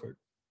be perfect.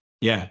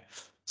 Yeah.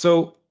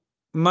 So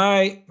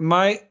my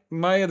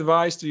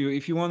advice to you,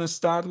 if you want to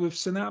start with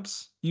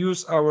Synapse,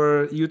 use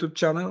our YouTube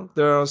channel.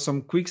 There are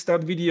some quick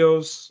start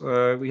videos.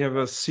 We have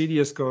a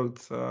series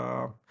called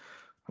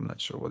I'm not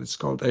sure what it's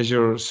called,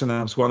 Azure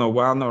Synapse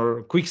 101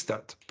 or Quick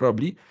Start,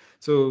 probably.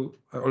 So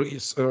or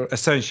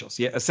Essentials,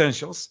 yeah,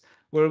 Essentials,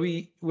 where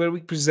we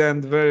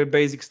present very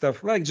basic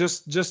stuff, like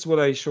just what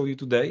I show you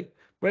today.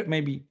 But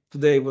maybe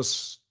today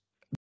was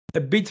a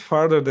bit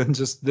farther than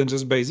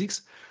just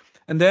basics.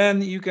 And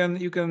then you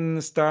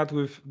can start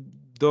with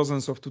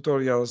dozens of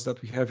tutorials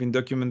that we have in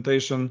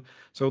documentation.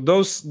 So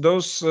those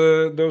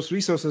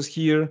resources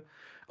here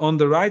on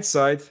the right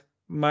side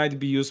might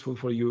be useful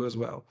for you as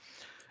well.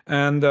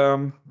 And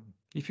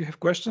if you have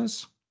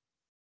questions,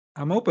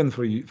 I'm open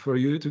for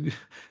you to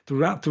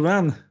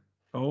run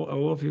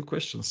all of your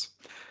questions.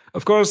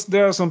 Of course,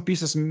 there are some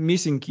pieces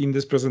missing in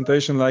this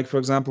presentation, like for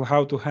example,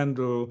 how to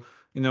handle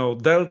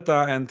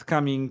delta and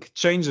coming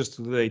changes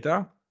to the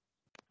data.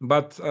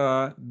 But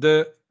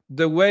the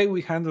way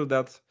we handle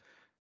that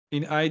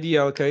in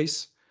ideal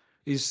case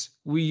is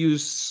we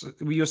use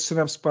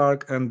Synapse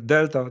Spark and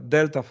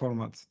delta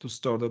format to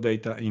store the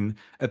data in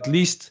at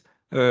least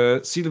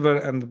silver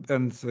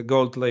and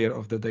gold layer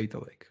of the data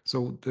lake.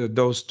 So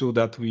those two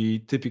that we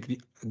typically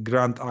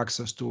grant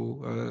access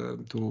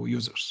to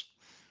users.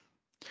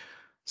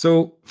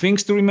 So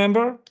things to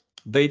remember: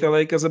 data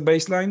lake as a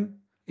baseline.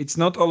 It's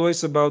not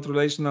always about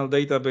relational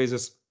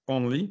databases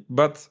only,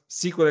 but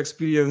SQL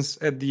experience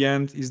at the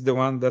end is the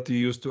one that you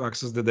use to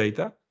access the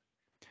data.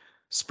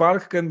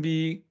 Spark can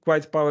be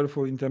quite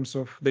powerful in terms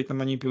of data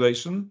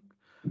manipulation.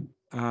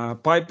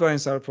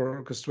 Pipelines are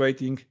for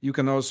orchestrating. You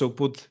can also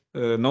put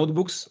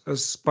notebooks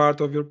as part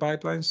of your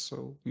pipelines,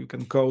 so you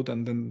can code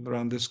and then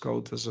run this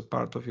code as a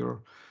part of your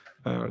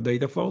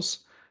data flows.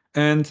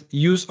 And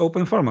use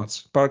open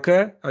formats.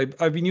 Parquet,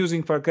 I've been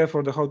using Parquet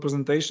for the whole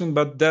presentation,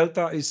 but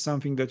Delta is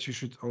something that you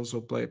should also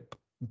pay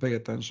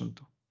attention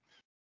to.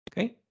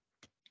 Okay.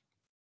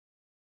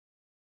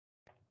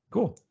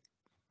 Cool.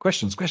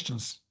 Questions.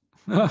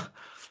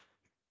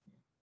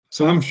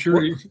 So I'm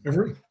sure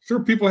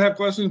people have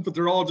questions, but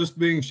they're all just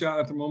being shot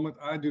at the moment.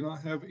 I do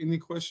not have any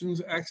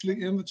questions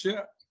actually in the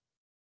chat.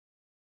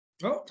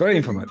 Oh, very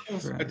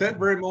informative. At that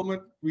very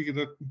moment, we get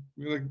a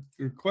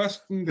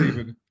request from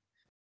David.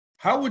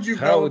 How would you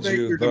validate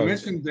your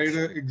dimension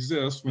data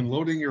exists when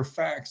loading your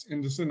facts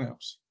into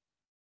Synapse?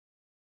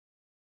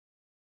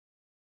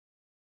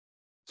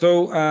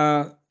 So,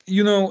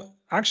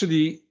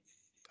 actually,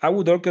 I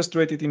would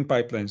orchestrate it in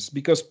pipelines,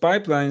 because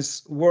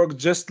pipelines work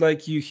just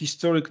like you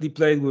historically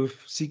played with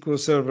SQL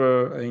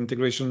Server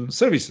integration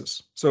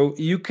services. So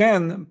you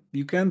can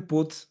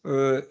put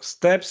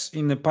steps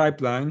in a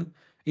pipeline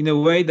in a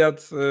way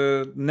that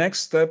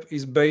next step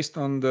is based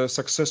on the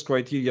success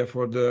criteria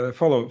for the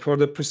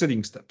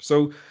preceding step.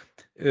 So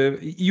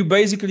you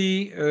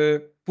basically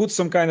put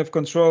some kind of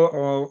control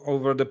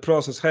over the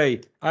process.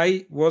 Hey,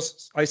 I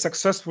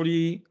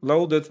successfully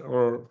loaded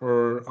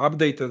or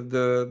updated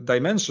the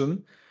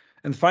dimension,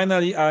 and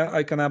finally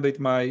I can update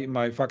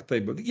my fact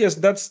table. Yes,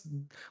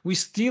 we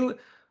still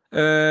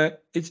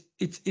it's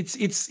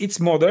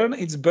modern.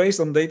 It's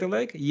based on data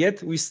lake,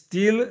 yet we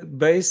still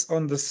based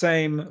on the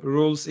same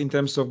rules in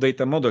terms of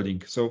data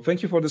modeling. So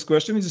thank you for this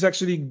question. It's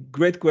actually a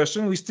great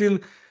question. We still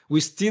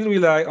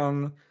rely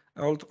on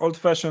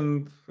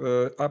old-fashioned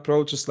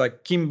approaches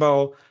like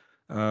Kimball,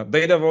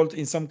 Data Vault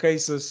in some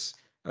cases,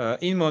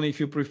 Inmon if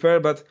you prefer.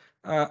 But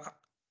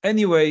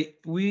anyway,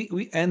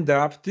 we end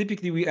up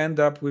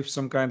with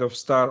some kind of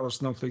star or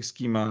snowflake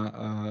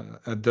schema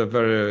at the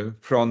very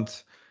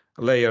front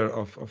layer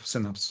of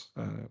Synapse,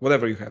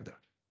 whatever you have there.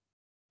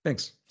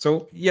 Thanks.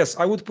 So yes,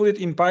 I would put it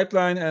in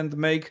pipeline and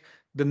make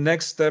the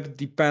next step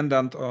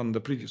dependent on the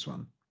previous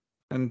one,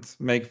 and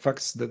make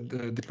facts that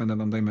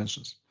dependent on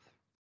dimensions.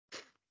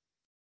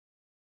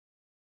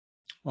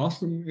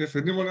 Awesome. If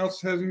anyone else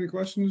has any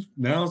questions,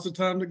 now's the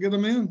time to get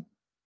them in.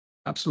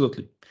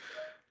 Absolutely.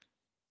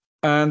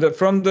 And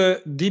from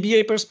the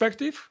DBA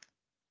perspective,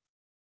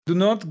 do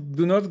not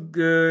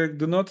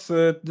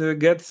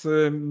get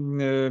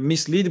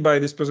misled by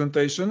this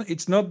presentation.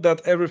 It's not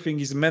that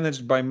everything is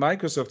managed by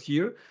Microsoft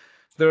here.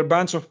 There are a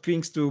bunch of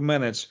things to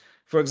manage.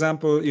 For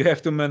example, you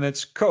have to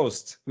manage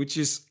cost, which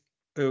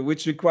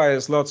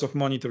requires lots of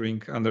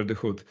monitoring under the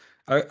hood.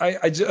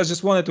 I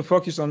just wanted to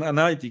focus on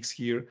analytics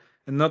here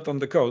and not on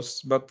the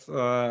costs. But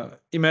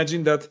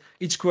imagine that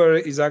each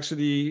query is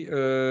actually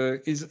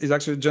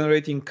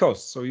generating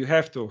costs, so you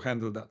have to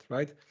handle that,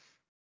 right?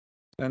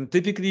 And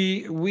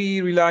typically,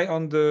 we rely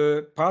on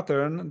the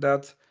pattern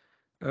that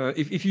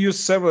if you use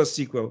several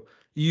SQL,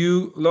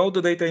 you load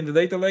the data in the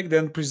data lake,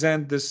 then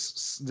present this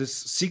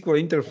SQL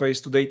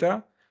interface to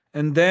data,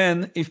 and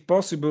then, if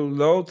possible,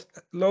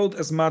 load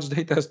as much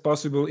data as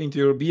possible into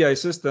your BI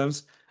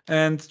systems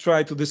and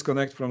try to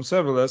disconnect from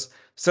serverless.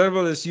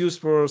 Serverless used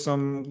for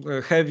some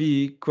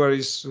heavy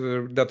queries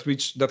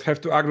that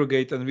have to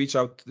aggregate and reach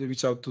out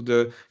to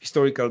the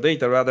historical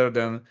data rather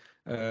than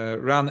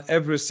run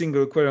every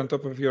single query on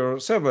top of your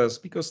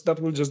serverless, because that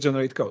will just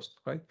generate cost,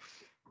 right?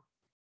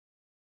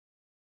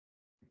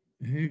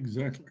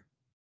 Exactly.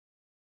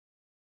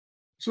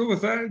 So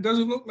with that, it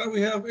doesn't look like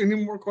we have any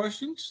more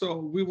questions. So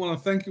we want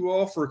to thank you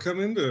all for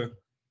coming to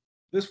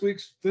this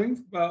week's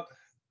thing about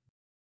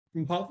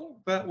from Pawel.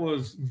 That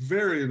was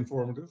very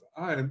informative.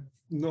 I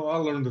know I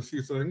learned a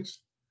few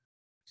things.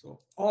 So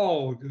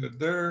all good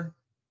there.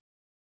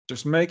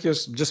 Just make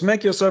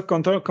yourself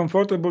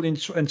comfortable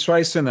and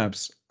try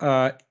Synapse.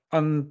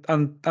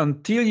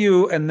 Until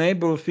you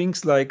enable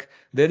things like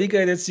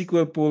dedicated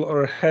SQL pool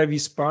or heavy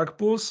Spark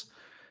pools,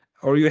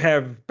 or you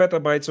have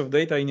petabytes of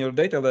data in your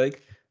data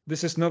lake,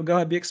 this is not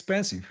gonna be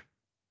expensive.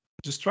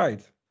 Just try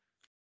it.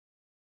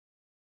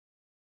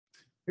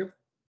 Yep.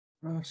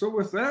 So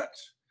with that,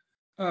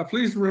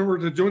 please remember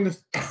to join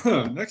us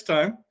next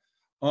time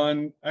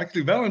on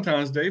actually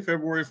Valentine's Day,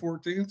 February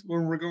 14th,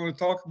 when we're going to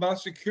talk about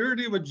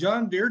security with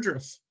John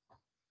Deirdriff.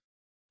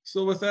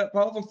 So with that,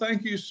 Pawel,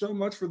 thank you so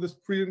much for this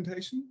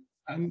presentation.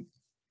 I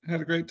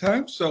had a great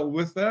time. So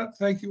with that,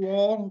 thank you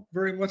all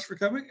very much for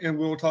coming, and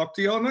we'll talk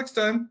to you all next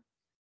time.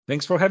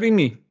 Thanks for having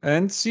me,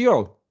 and see you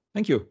all.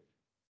 Thank you.